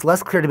it's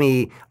less clear to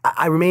me.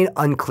 I remain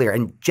unclear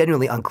and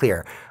genuinely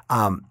unclear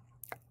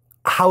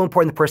how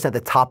important the person at the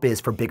top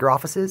is for bigger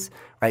offices,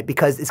 right?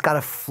 Because it's got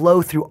to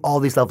flow through all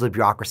these levels of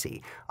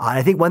bureaucry. And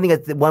I think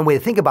one way to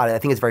think about it, I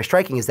think it's very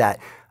striking, is that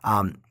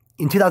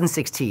in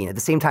 2016, at the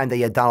same time that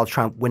you had Donald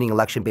Trump winning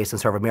election based on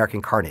sort of American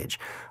carnage,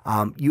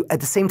 you at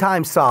the same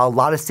time saw a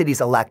lot of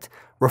cities elect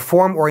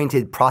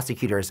reform-oriented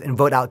prosecutors and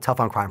vote out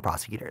tough-on-crime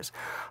prosecutors.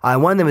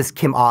 One of them is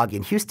Kim Ogg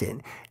in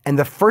Houston. And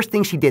the first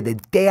thing she did the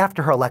day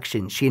after her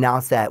election, she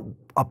announced that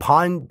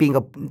upon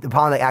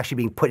actually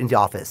being put into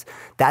office,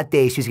 that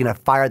day she's going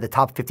to fire the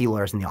top 50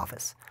 lawyers in the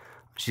office.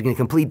 She's going to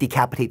completely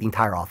decapitate the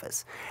entire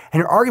office.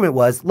 And her argument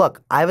was,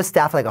 look, I have a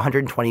staff of like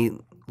 120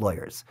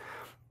 lawyers.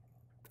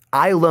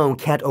 I alone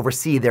can't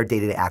oversee their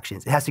day-to-day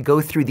actions. It has to go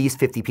through these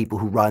 50 people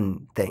who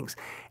run things.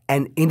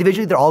 And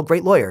individually, they're all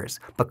great lawyers,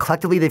 but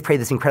collectively, they've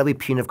created this incredibly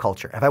punitive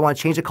culture. If I want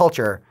to change the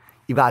culture,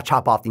 you've got to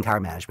chop off the entire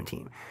management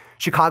team.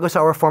 Chicago saw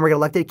a reformer get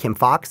elected, Kim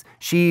Foxx.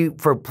 She,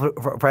 for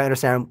I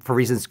understand, for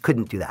reasons,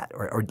 couldn't do that,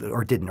 or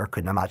didn't, or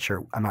couldn't. I'm not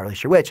sure. I'm not really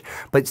sure which.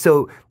 But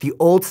so the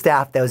old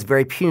staff that was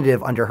very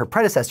punitive under her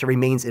predecessor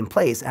remains in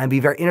place, and I'd be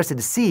very interested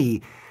to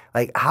see,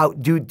 like, how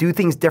do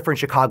things differ in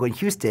Chicago and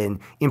Houston,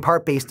 in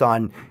part based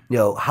on, you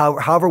know,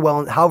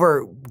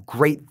 however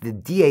great the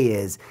DA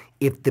is.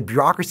 If the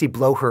bureaucracy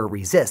below her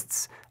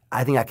resists,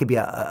 I think that could be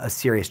a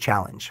serious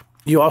challenge.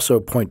 You also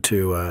point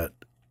to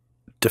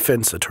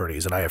defense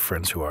attorneys, and I have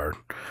friends who are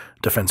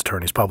defense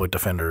attorneys, public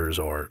defenders,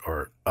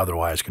 or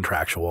otherwise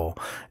contractual.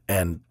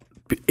 And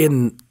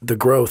in the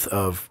growth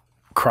of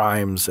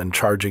crimes and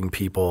charging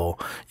people,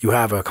 you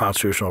have a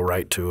constitutional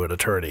right to an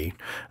attorney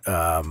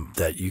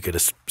that you could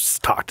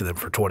talk to them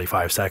for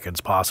 25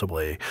 seconds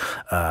possibly.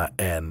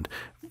 And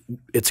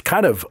it's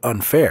kind of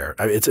unfair.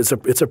 I mean,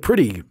 it's a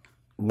pretty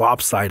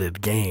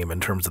lopsided game in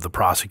terms of the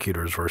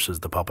prosecutors versus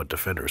the public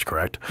defenders,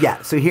 correct?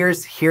 Yeah. So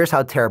here's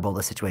how terrible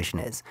the situation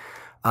is.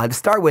 To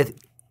start with,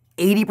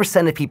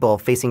 80% of people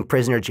facing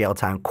prison or jail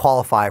time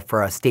qualify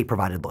for a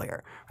state-provided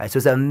lawyer, right? So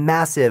it's a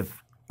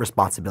massive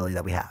responsibility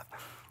that we have.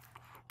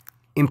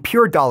 In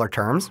pure dollar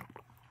terms,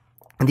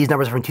 and these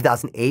numbers are from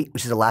 2008,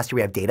 which is the last year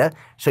we have data,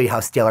 show you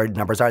how stale our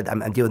numbers are.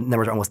 I'm dealing with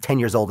numbers are almost 10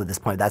 years old at this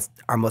point. That's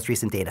our most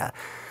recent data.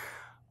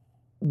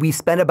 We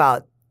spend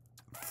about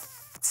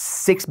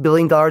 $6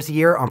 billion a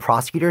year on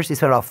prosecutors. We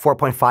spend about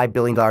 $4.5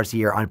 billion a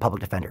year on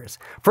public defenders.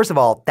 First of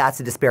all, that's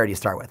a disparity to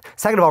start with.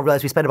 Second of all,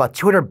 realize we spend about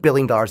 $200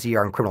 billion a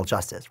year on criminal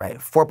justice, right?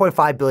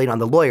 $4.5 billion on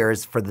the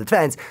lawyers for the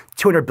defense,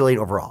 $200 billion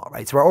overall,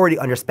 right? So we're already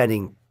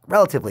underspending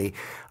relatively,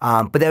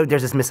 but then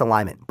there's this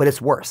misalignment. But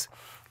it's worse.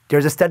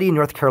 There's a study in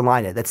North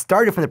Carolina that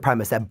started from the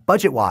premise that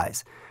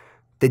budget-wise,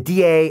 the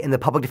DA and the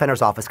public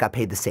defender's office got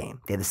paid the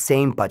same. They had the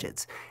same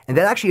budgets. And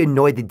that actually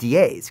annoyed the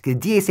DAs, because the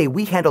DAs say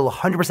we handle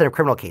 100% of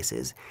criminal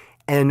cases.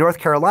 And in North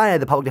Carolina,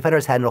 the public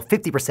defenders handle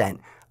 50%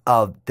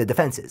 of the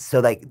defenses. So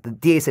like the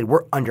DA said,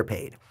 we're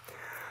underpaid.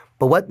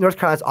 But what North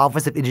Carolina's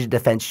Office of Indigent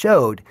Defense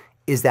showed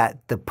is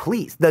that the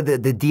police, the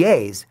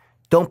DAs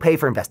don't pay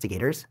for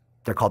investigators.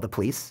 They're called the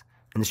police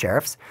and the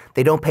sheriffs.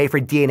 They don't pay for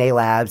DNA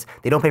labs.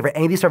 They don't pay for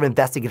any of these sort of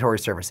investigatory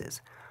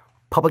services.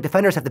 Public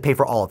defenders have to pay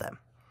for all of them.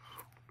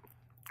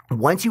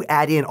 Once you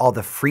add in all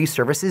the free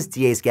services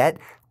DAs get,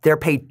 their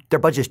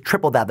budget is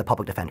triple that of the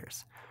public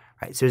defenders,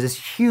 right? So there's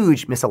this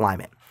huge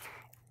misalignment.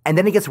 And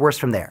then it gets worse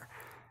from there.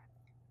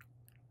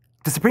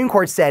 The Supreme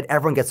Court said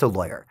everyone gets a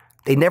lawyer.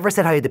 They never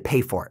said how you had to pay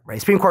for it, right?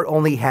 The Supreme Court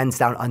only hands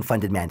down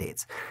unfunded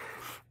mandates.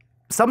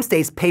 Some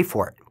states pay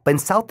for it, but in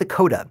South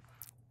Dakota,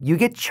 you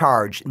get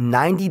charged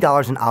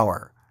 $90 an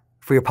hour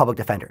for your public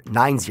defender,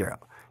 90.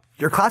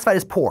 You're classified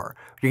as poor.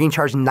 You're getting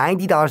charged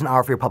 $90 an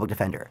hour for your public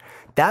defender.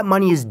 That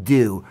money is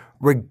due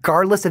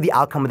regardless of the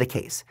outcome of the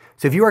case.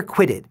 So if you're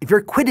acquitted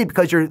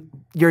because your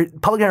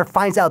public defender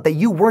finds out that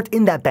you weren't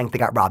in that bank that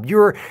got robbed,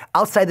 you're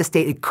outside the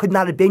state, it could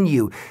not have been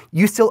you,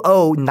 you still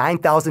owe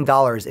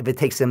 $9,000 if it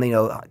takes them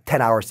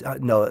 10 hours,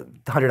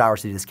 100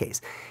 hours to do this case.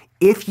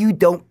 If you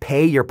don't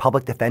pay your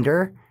public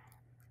defender,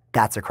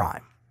 that's a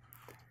crime,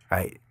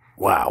 right?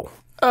 Wow.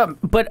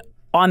 But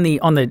on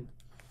the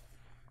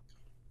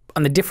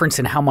difference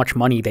in how much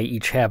money they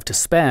each have to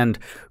spend,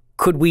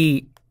 could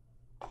we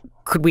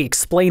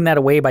explain that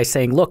away by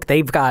saying, look,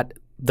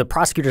 the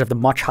prosecutors have the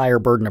much higher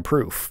burden of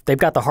proof. They've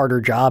got the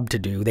harder job to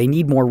do. They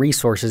need more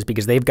resources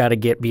because they've got to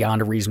get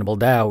beyond a reasonable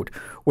doubt,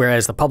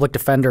 whereas the public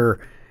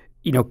defender,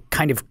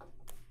 kind of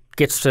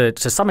gets to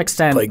some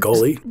extent play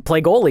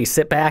goalie,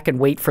 sit back and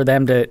wait for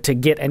them to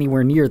get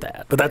anywhere near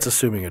that. But that's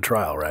assuming a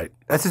trial, right?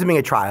 That's assuming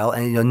a trial,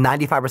 and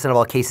 95% of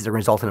all cases are going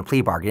to result in a plea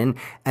bargain.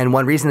 And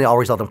one reason they all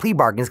result in plea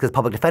bargains is because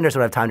public defenders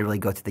don't have time to really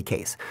go through the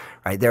case,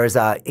 right? There's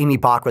Amy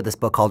Bach wrote this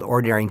book called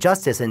Ordinary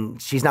Injustice,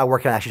 and she's now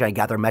working on actually trying to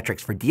gather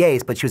metrics for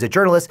DAs. But she was a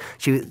journalist.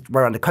 She went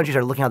around the country,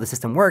 started looking at how the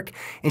system worked,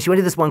 and she went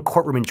to this one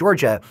courtroom in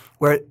Georgia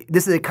where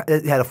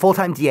it had a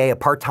full-time DA, a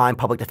part-time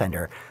public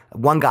defender.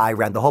 One guy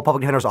ran the whole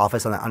public defender's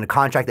office on a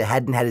contract that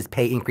hadn't had his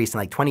pay increase in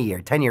like 20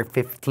 years, 10 years,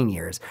 15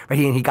 years, right?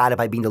 And he got it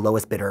by being the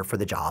lowest bidder for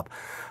the job.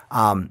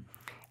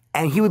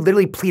 And he would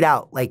literally plead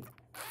out like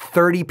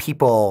 30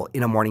 people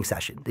in a morning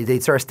session.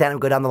 They'd sort of stand up,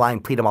 go down the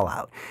line, plead them all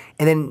out.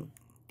 And then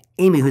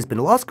Amy, who's been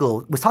to law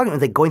school, was talking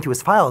about like going through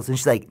his files, and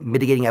she's like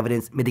mitigating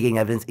evidence,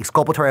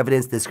 exculpatory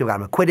evidence. This could have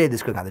gotten him acquitted.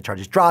 This could have gotten the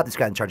charges dropped. This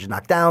could have gotten the charges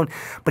knocked down.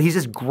 But he's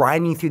just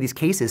grinding through these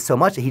cases so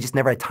much that he just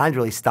never had time to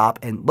really stop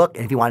and look.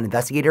 And if he wanted an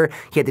investigator,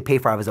 he had to pay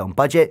for out of his own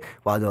budget.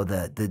 While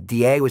the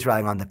DA was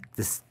relying on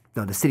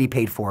the city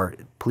paid for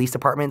police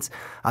departments.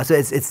 So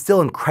it's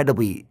still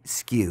incredibly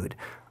skewed.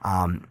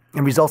 And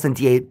results in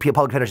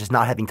public defenders just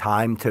not having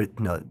time to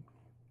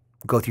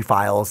go through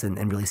files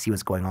and really see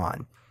what's going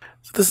on.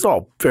 So this is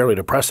all fairly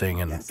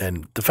depressing,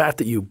 and the fact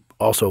that you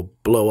also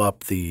blow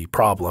up the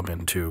problem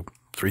into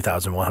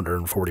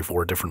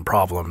 3,144 different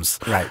problems,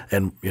 right?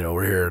 And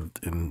we're here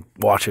in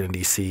Washington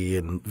D.C.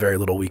 and very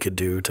little we could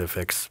do to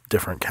fix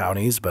different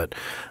counties. But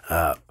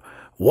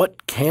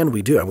what can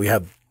we do? And we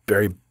have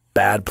very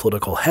bad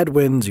political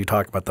headwinds. You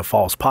talk about the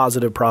false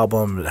positive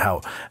problem and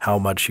how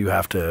much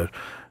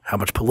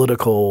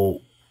political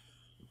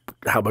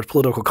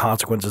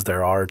consequences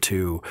there are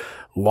to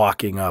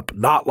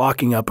not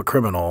locking up a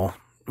criminal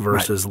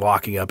versus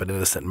locking up an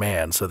innocent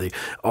man. So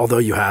although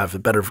you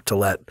have better to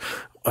let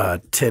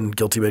 10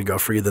 guilty men go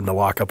free than to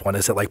lock up one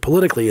innocent, like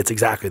politically it's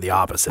exactly the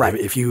opposite. Right.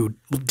 If you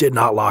did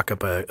not lock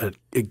up a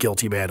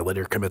guilty man who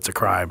later commits a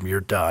crime, you're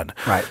done.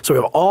 Right. So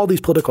we have all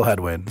these political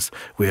headwinds.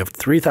 We have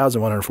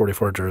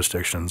 3,144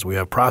 jurisdictions. We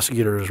have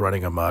prosecutors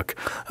running amok.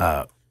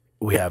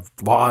 We have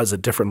laws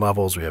at different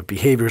levels. We have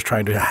behaviors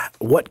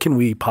what can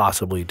we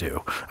possibly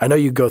do? I know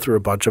you go through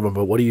a bunch of them,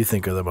 but what do you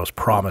think are the most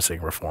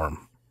promising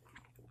reform?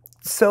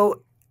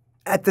 So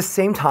at the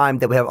same time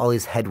that we have all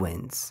these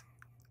headwinds,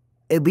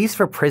 at least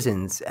for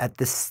prisons at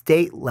the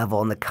state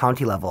level and the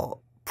county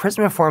level,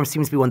 prison reform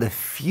seems to be one of the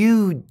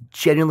few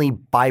genuinely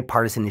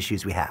bipartisan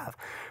issues we have,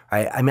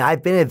 right? I mean,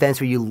 I've been at events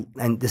where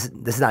and this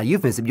is not a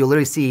euphemism, you'll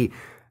literally see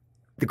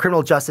the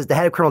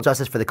head of criminal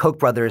justice for the Koch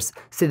brothers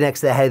sitting next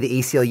to the head of the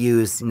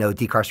ACLU's,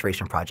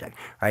 decarceration project,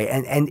 right?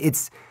 And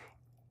it's,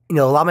 a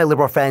lot of my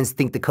liberal friends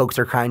think the Kochs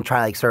are trying to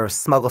like sort of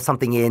smuggle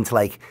something in to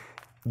like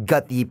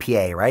gut the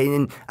EPA, right?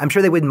 And I'm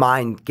sure they wouldn't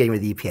mind getting rid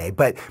of the EPA,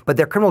 but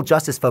their criminal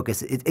justice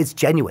focus, it's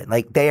genuine.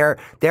 Like they're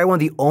one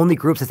of the only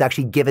groups that's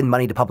actually given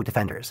money to public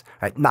defenders,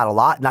 right? Not a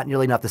lot, not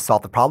nearly enough to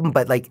solve the problem,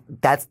 but like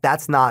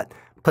that's not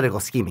political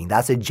scheming.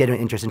 That's a genuine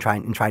interest in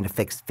trying to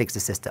fix the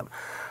system.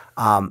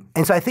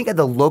 And so I think at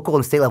the local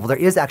and state level, there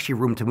is actually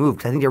room to move,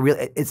 because I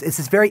think it's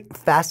this very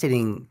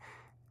fascinating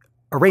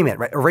arrangement,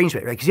 right?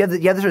 Because you have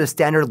the sort of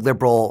standard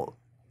liberal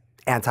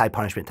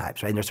anti-punishment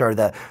types, right? And there's sort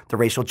of the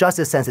racial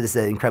justice sense that this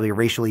is an incredibly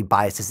racially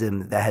biased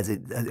system that has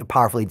a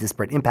powerfully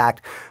disparate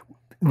impact.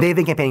 They've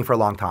been campaigning for a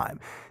long time.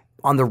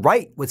 On the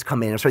right, what's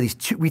come in are sort of these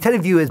two, we tend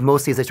to view as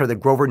mostly as like sort of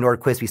the Grover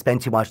Nordquist, we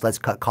spend too much, let's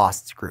cut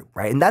costs group,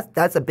 right? And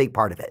that's a big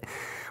part of it.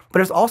 But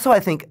there's also, I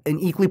think, an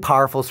equally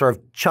powerful sort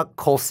of Chuck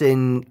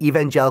Colson,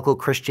 evangelical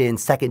Christian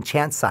second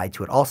chance side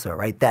to it also,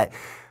 right? That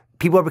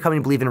people are becoming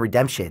to believe in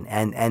redemption,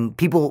 and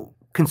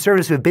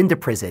conservatives who have been to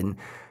prison,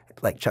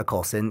 like Chuck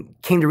Colson,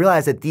 came to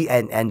realize that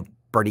and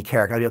Bernard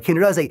Kerik came to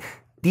realize like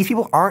these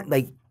people aren't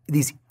like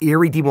these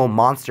irredeemable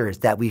monsters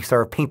that we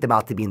sort of paint them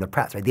out to be in the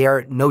press, right? They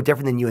are no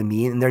different than you and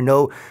me, and they're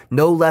no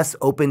less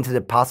open to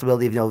the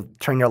possibility of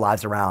turning their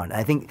lives around.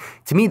 And I think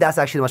to me that's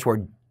actually the much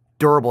more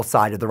durable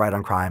side of the right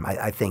on crime,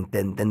 I think,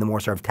 than the more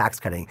sort of tax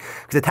cutting.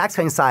 Because the tax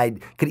cutting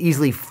side could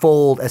easily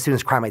fold as soon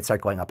as crime might start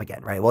going up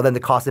again, right? Well, then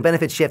the cost and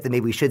benefit shift, and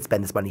maybe we should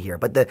spend this money here.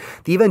 But the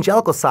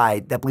evangelical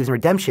side that believes in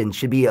redemption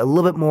should be a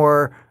little bit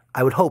more,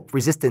 I would hope,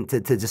 resistant to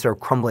just sort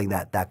of crumbling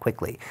that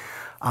quickly.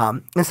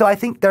 And so I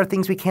think there are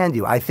things we can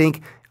do. I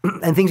think,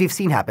 and things we've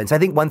seen happen. So I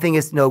think one thing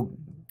is,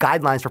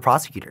 guidelines for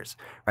prosecutors,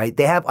 right?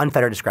 They have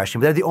unfettered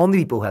discretion, but they're the only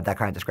people who have that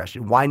kind of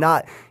discretion. Why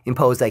not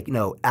impose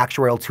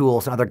actuarial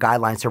tools and other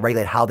guidelines to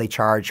regulate how they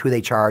charge, who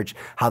they charge,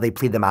 how they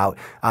plead them out?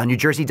 New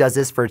Jersey does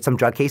this for some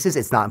drug cases.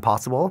 It's not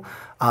impossible.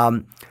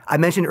 I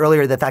mentioned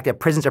earlier the fact that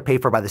prisons are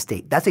paid for by the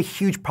state. That's a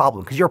huge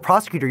problem because you're a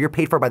prosecutor, you're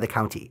paid for by the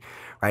county,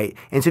 right?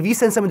 And so if you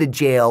send someone to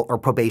jail or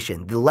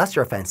probation, the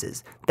lesser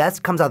offenses,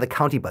 that comes out of the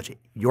county budget,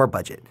 your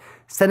budget.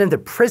 Send them to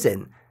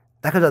prison,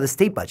 That comes out of the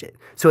state budget.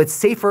 So it's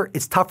safer,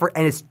 it's tougher,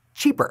 and it's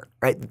cheaper,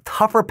 right? The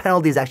tougher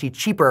penalty is actually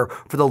cheaper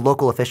for the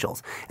local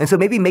officials. And so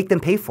maybe make them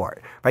pay for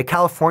it, right?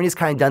 California's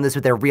kind of done this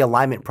with their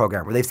realignment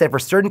program, where they've said for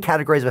certain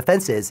categories of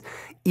offenses,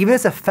 even if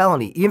it's a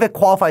felony, even if it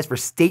qualifies for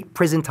state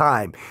prison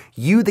time,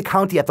 you, the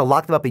county, have to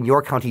lock them up in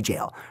your county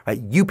jail,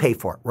 right? You pay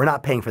for it. We're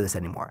not paying for this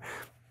anymore.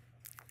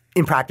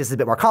 In practice, it's a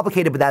bit more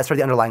complicated, but that's sort of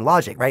the underlying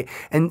logic, right?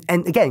 And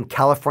again,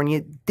 California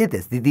did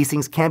this. These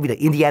things can be done.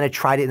 Indiana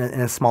tried it in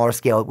a smaller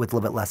scale with a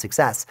little bit less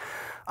success.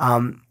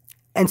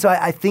 And so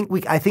I think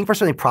for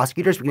certainly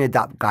prosecutors, we can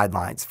adopt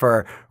guidelines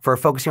for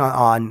focusing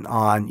on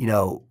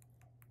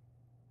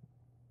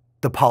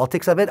the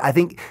politics of it. I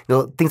think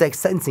things like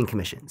sentencing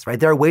commissions, right?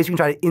 There are ways we can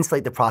try to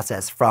insulate the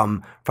process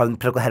from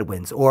political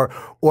headwinds, or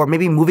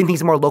maybe moving things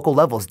to more local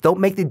levels. Don't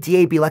make the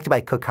DA be elected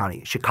by Cook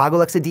County. Chicago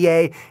elects a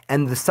DA,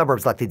 and the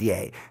suburbs elect a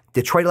DA.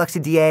 Detroit elects a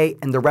DA,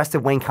 and the rest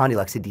of Wayne County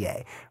elects a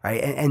DA,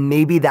 right? And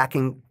maybe that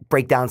can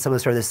break down some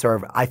of this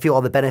sort of I feel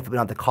all the benefit but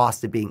not the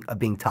cost of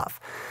being tough.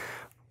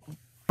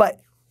 But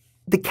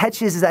the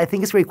catch is I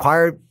think it's going to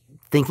require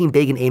thinking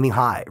big and aiming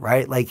high,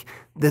 right? Like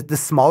the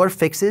smaller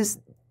fixes,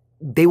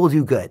 they will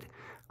do good.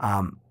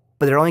 But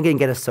they're only going to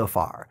get us so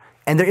far.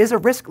 And there is a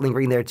risk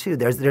lingering there too.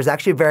 There's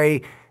actually a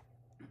very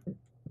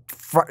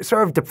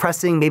sort of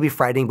depressing, maybe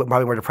frightening, but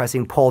probably more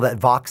depressing poll that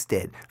Vox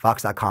did,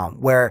 Vox.com,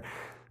 where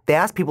they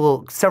asked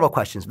people several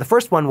questions. The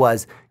first one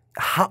was,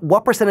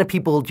 what % of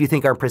people do you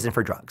think are in prison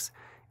for drugs?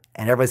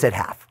 And everybody said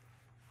half.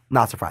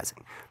 Not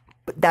surprising.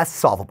 But that's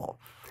solvable.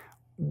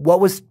 What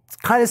was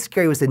kind of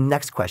scary was the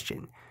next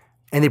question.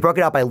 And they broke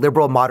it out by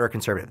liberal, moderate,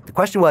 conservative. The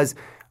question was,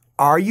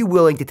 are you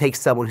willing to take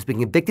someone who's been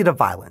convicted of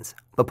violence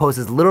but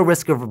poses little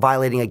risk of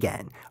violating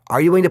again?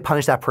 Are you willing to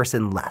punish that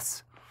person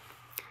less?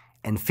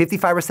 And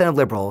 55% of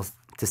liberals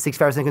to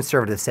 65% of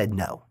conservatives said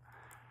no,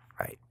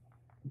 right?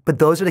 But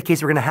those are the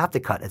cases we're going to have to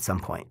cut at some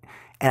point.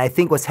 And I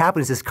think what's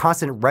happened is this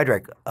constant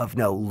rhetoric of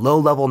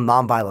low-level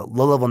nonviolent,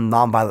 low-level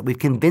nonviolent. We've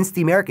convinced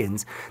the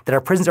Americans that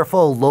our prisons are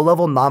full of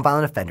low-level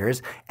nonviolent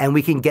offenders, and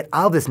we can get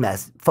out of this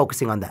mess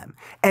focusing on them.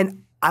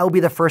 And I will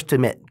be the first to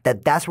admit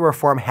that that's where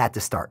reform had to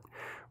start.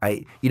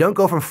 Right? You don't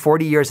go from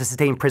 40 years of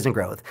sustained prison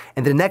growth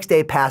and the next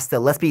day pass the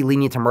Let's Be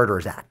Lenient to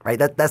Murderers Act, right?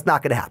 That's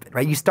not going to happen,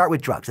 right? You start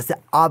with drugs. That's the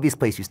obvious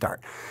place you start.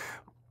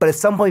 But at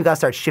some point, you've got to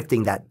start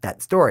shifting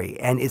that story.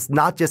 And it's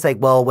not just like,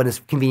 well, when it's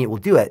convenient, we'll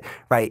do it,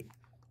 right?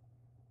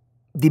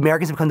 The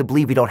Americans have come to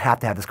believe we don't have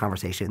to have this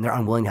conversation. They're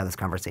unwilling to have this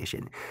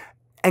conversation.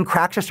 And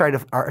cracks are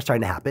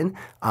starting to happen.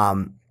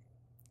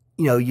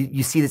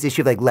 You see this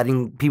issue of like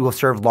letting people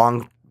serve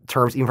long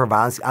terms even for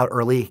violence out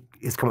early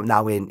is coming up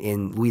now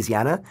in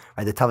Louisiana,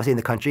 right? The toughest state in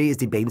the country is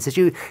debating this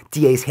issue.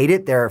 DAs hate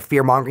it. They're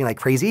fear-mongering like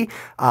crazy,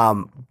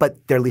 but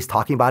they're at least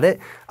talking about it.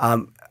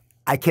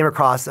 I came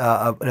across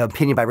an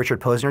opinion by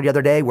Richard Posner the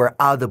other day where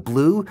out of the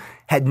blue,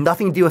 had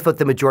nothing to do with what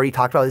the majority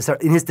talked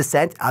about. In his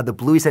dissent, out of the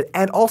blue, he said,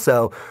 and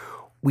also,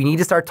 we need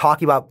to start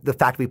talking about the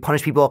fact that we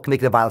punish people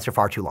convicted of violence for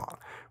far too long.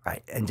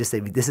 Right, and just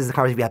say this is the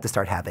conversation we have to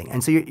start having.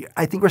 And so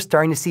I think we're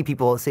starting to see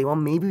people say, well,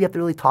 maybe we have to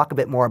really talk a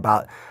bit more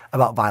about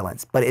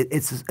violence. But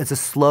it's a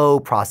slow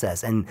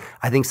process, and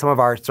I think some of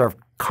our sort of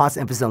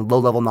constant emphasis on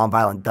low-level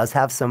nonviolent does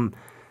have some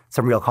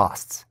real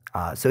costs.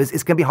 So it's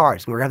going to be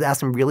hard. So we're going to have to ask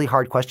some really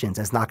hard questions.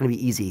 And it's not going to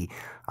be easy.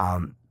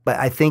 But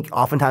I think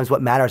oftentimes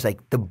what matters, like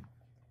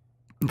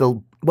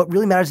what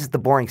really matters is the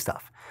boring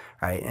stuff,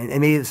 right? And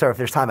maybe sort of if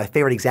there's time, my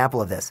favorite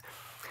example of this.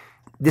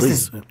 This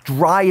is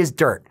dry as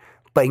dirt,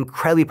 but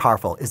incredibly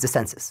powerful, is the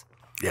census.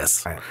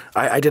 Yes. Right.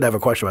 I did have a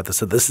question about this.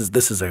 So this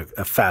is a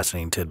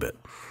fascinating tidbit.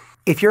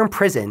 If you're in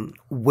prison,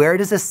 where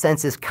does the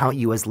census count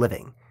you as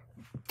living?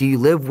 Do you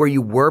live where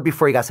you were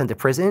before you got sent to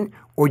prison,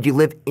 or do you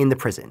live in the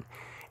prison?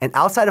 And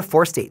outside of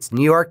 4 states,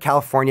 New York,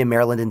 California,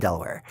 Maryland, and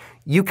Delaware,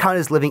 you count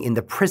as living in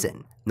the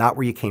prison, not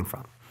where you came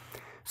from.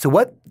 So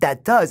what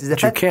that does is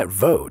that you can't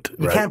vote.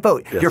 You can't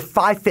vote. Yes. You're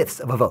 5/5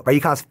 of a vote, right? You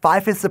count as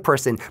 5/5 of the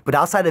person, but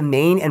outside of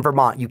Maine and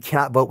Vermont, you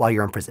cannot vote while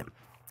you're in prison.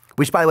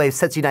 Which, by the way,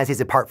 sets the United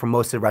States apart from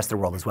most of the rest of the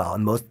world as well.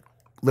 And most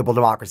liberal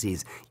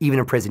democracies, even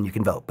in prison, you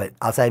can vote. But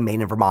outside of Maine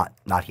and Vermont,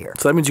 not here.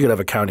 So that means you could have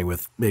a county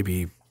with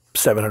maybe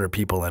 700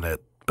 people in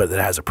it, but it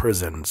has a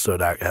prison, so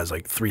that has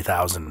like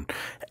 3,000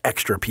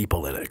 extra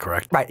people in it,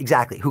 correct? Right,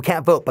 exactly, who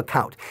can't vote but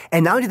count.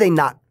 And not only do they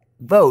not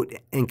vote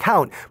and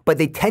count, but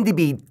they tend to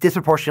be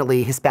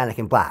disproportionately Hispanic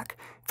and black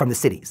from the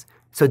cities.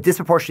 So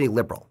disproportionately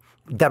liberal,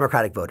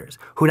 Democratic voters,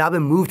 who now have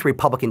been moved to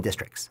Republican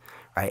districts.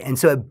 Right? And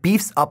so it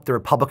beefs up the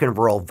Republican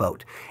rural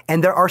vote.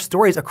 And there are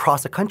stories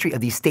across the country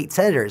of these state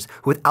senators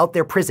who, without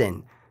their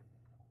prison,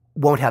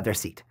 won't have their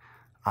seat.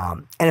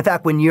 And in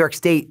fact, when New York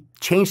State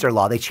changed their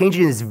law, they changed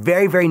it in this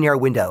very, very narrow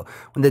window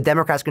when the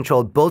Democrats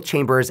controlled both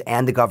chambers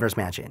and the governor's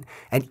mansion.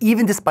 And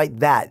even despite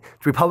that,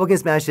 the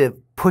Republicans managed to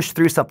push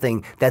through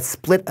something that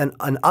split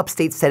an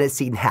upstate Senate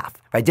seat in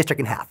half, right, district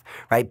in half,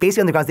 right?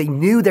 Basically on the grounds they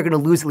knew they're going to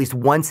lose at least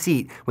one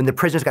seat when the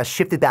prisoners got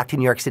shifted back to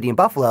New York City and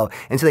Buffalo.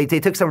 And so they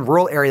took some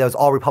rural area that was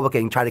all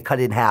Republican and tried to cut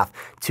it in half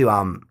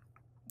to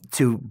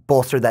to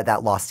bolster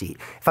that lost seat.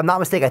 If I'm not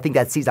mistaken, I think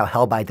that seat's now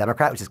held by a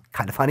Democrat, which is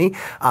kind of funny.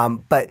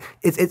 But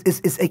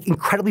it's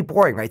incredibly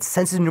boring, right?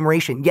 Census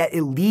enumeration, yet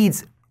it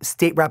leads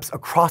state reps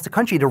across the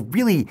country to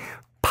really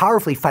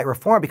powerfully fight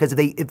reform, because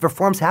if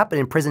reforms happen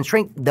and prisons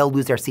shrink, they'll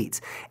lose their seats.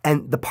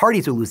 And the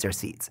parties will lose their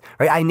seats,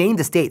 right? I named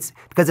the states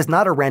because it's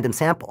not a random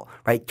sample,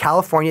 right?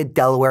 California,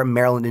 Delaware,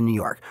 Maryland, and New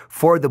York,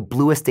 4 of the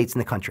bluest states in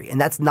the country.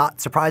 And that's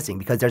not surprising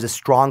because there's a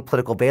strong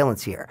political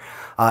valence here.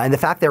 And the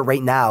fact that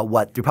right now,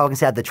 the Republicans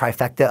had the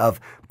trifecta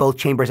of both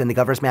chambers and the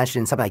governor's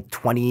mansion in something like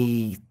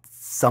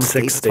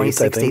 26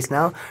 states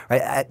now,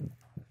 right?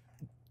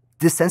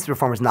 This census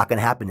reform is not going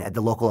to happen at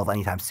the local level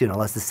anytime soon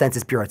unless the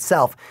Census Bureau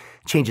itself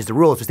changes the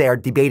rules, which they are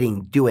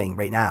debating doing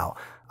right now.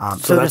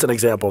 So that's an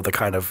example of the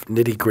kind of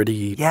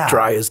nitty-gritty,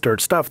 dry as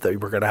dirt stuff that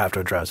we're going to have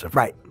to address.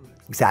 Right.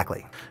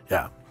 Exactly.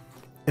 Yeah.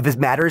 If it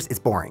matters, it's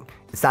boring.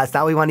 It's not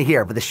what we want to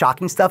hear. But the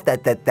shocking stuff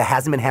that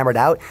hasn't been hammered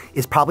out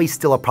is probably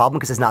still a problem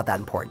because it's not that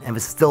important. And if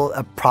it's still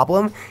a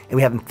problem and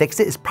we haven't fixed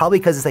it, it's probably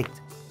because it's like,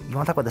 you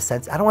want to talk about the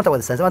census? I don't want to talk about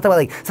the census. I want to talk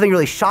about like something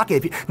really shocking.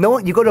 If you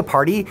go to a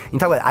party and you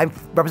talk about, I'm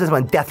representing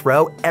someone on death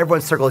row, everyone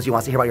circles you,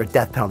 wants to hear about your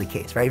death penalty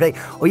case, right? You're like,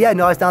 oh yeah,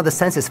 no, I was down at the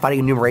census fighting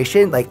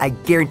enumeration. Like, I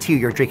guarantee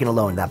you're drinking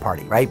alone at that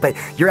party, right? But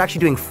you're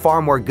actually doing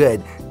far more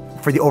good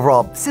for the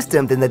overall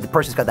system than the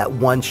person's got that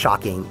one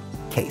shocking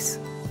case.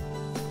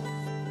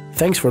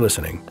 Thanks for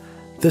listening.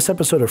 This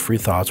episode of Free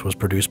Thoughts was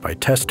produced by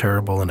Tess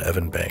Terrible and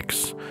Evan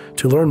Banks.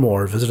 To learn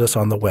more, visit us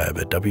on the web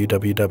at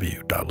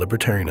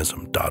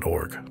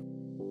www.libertarianism.org.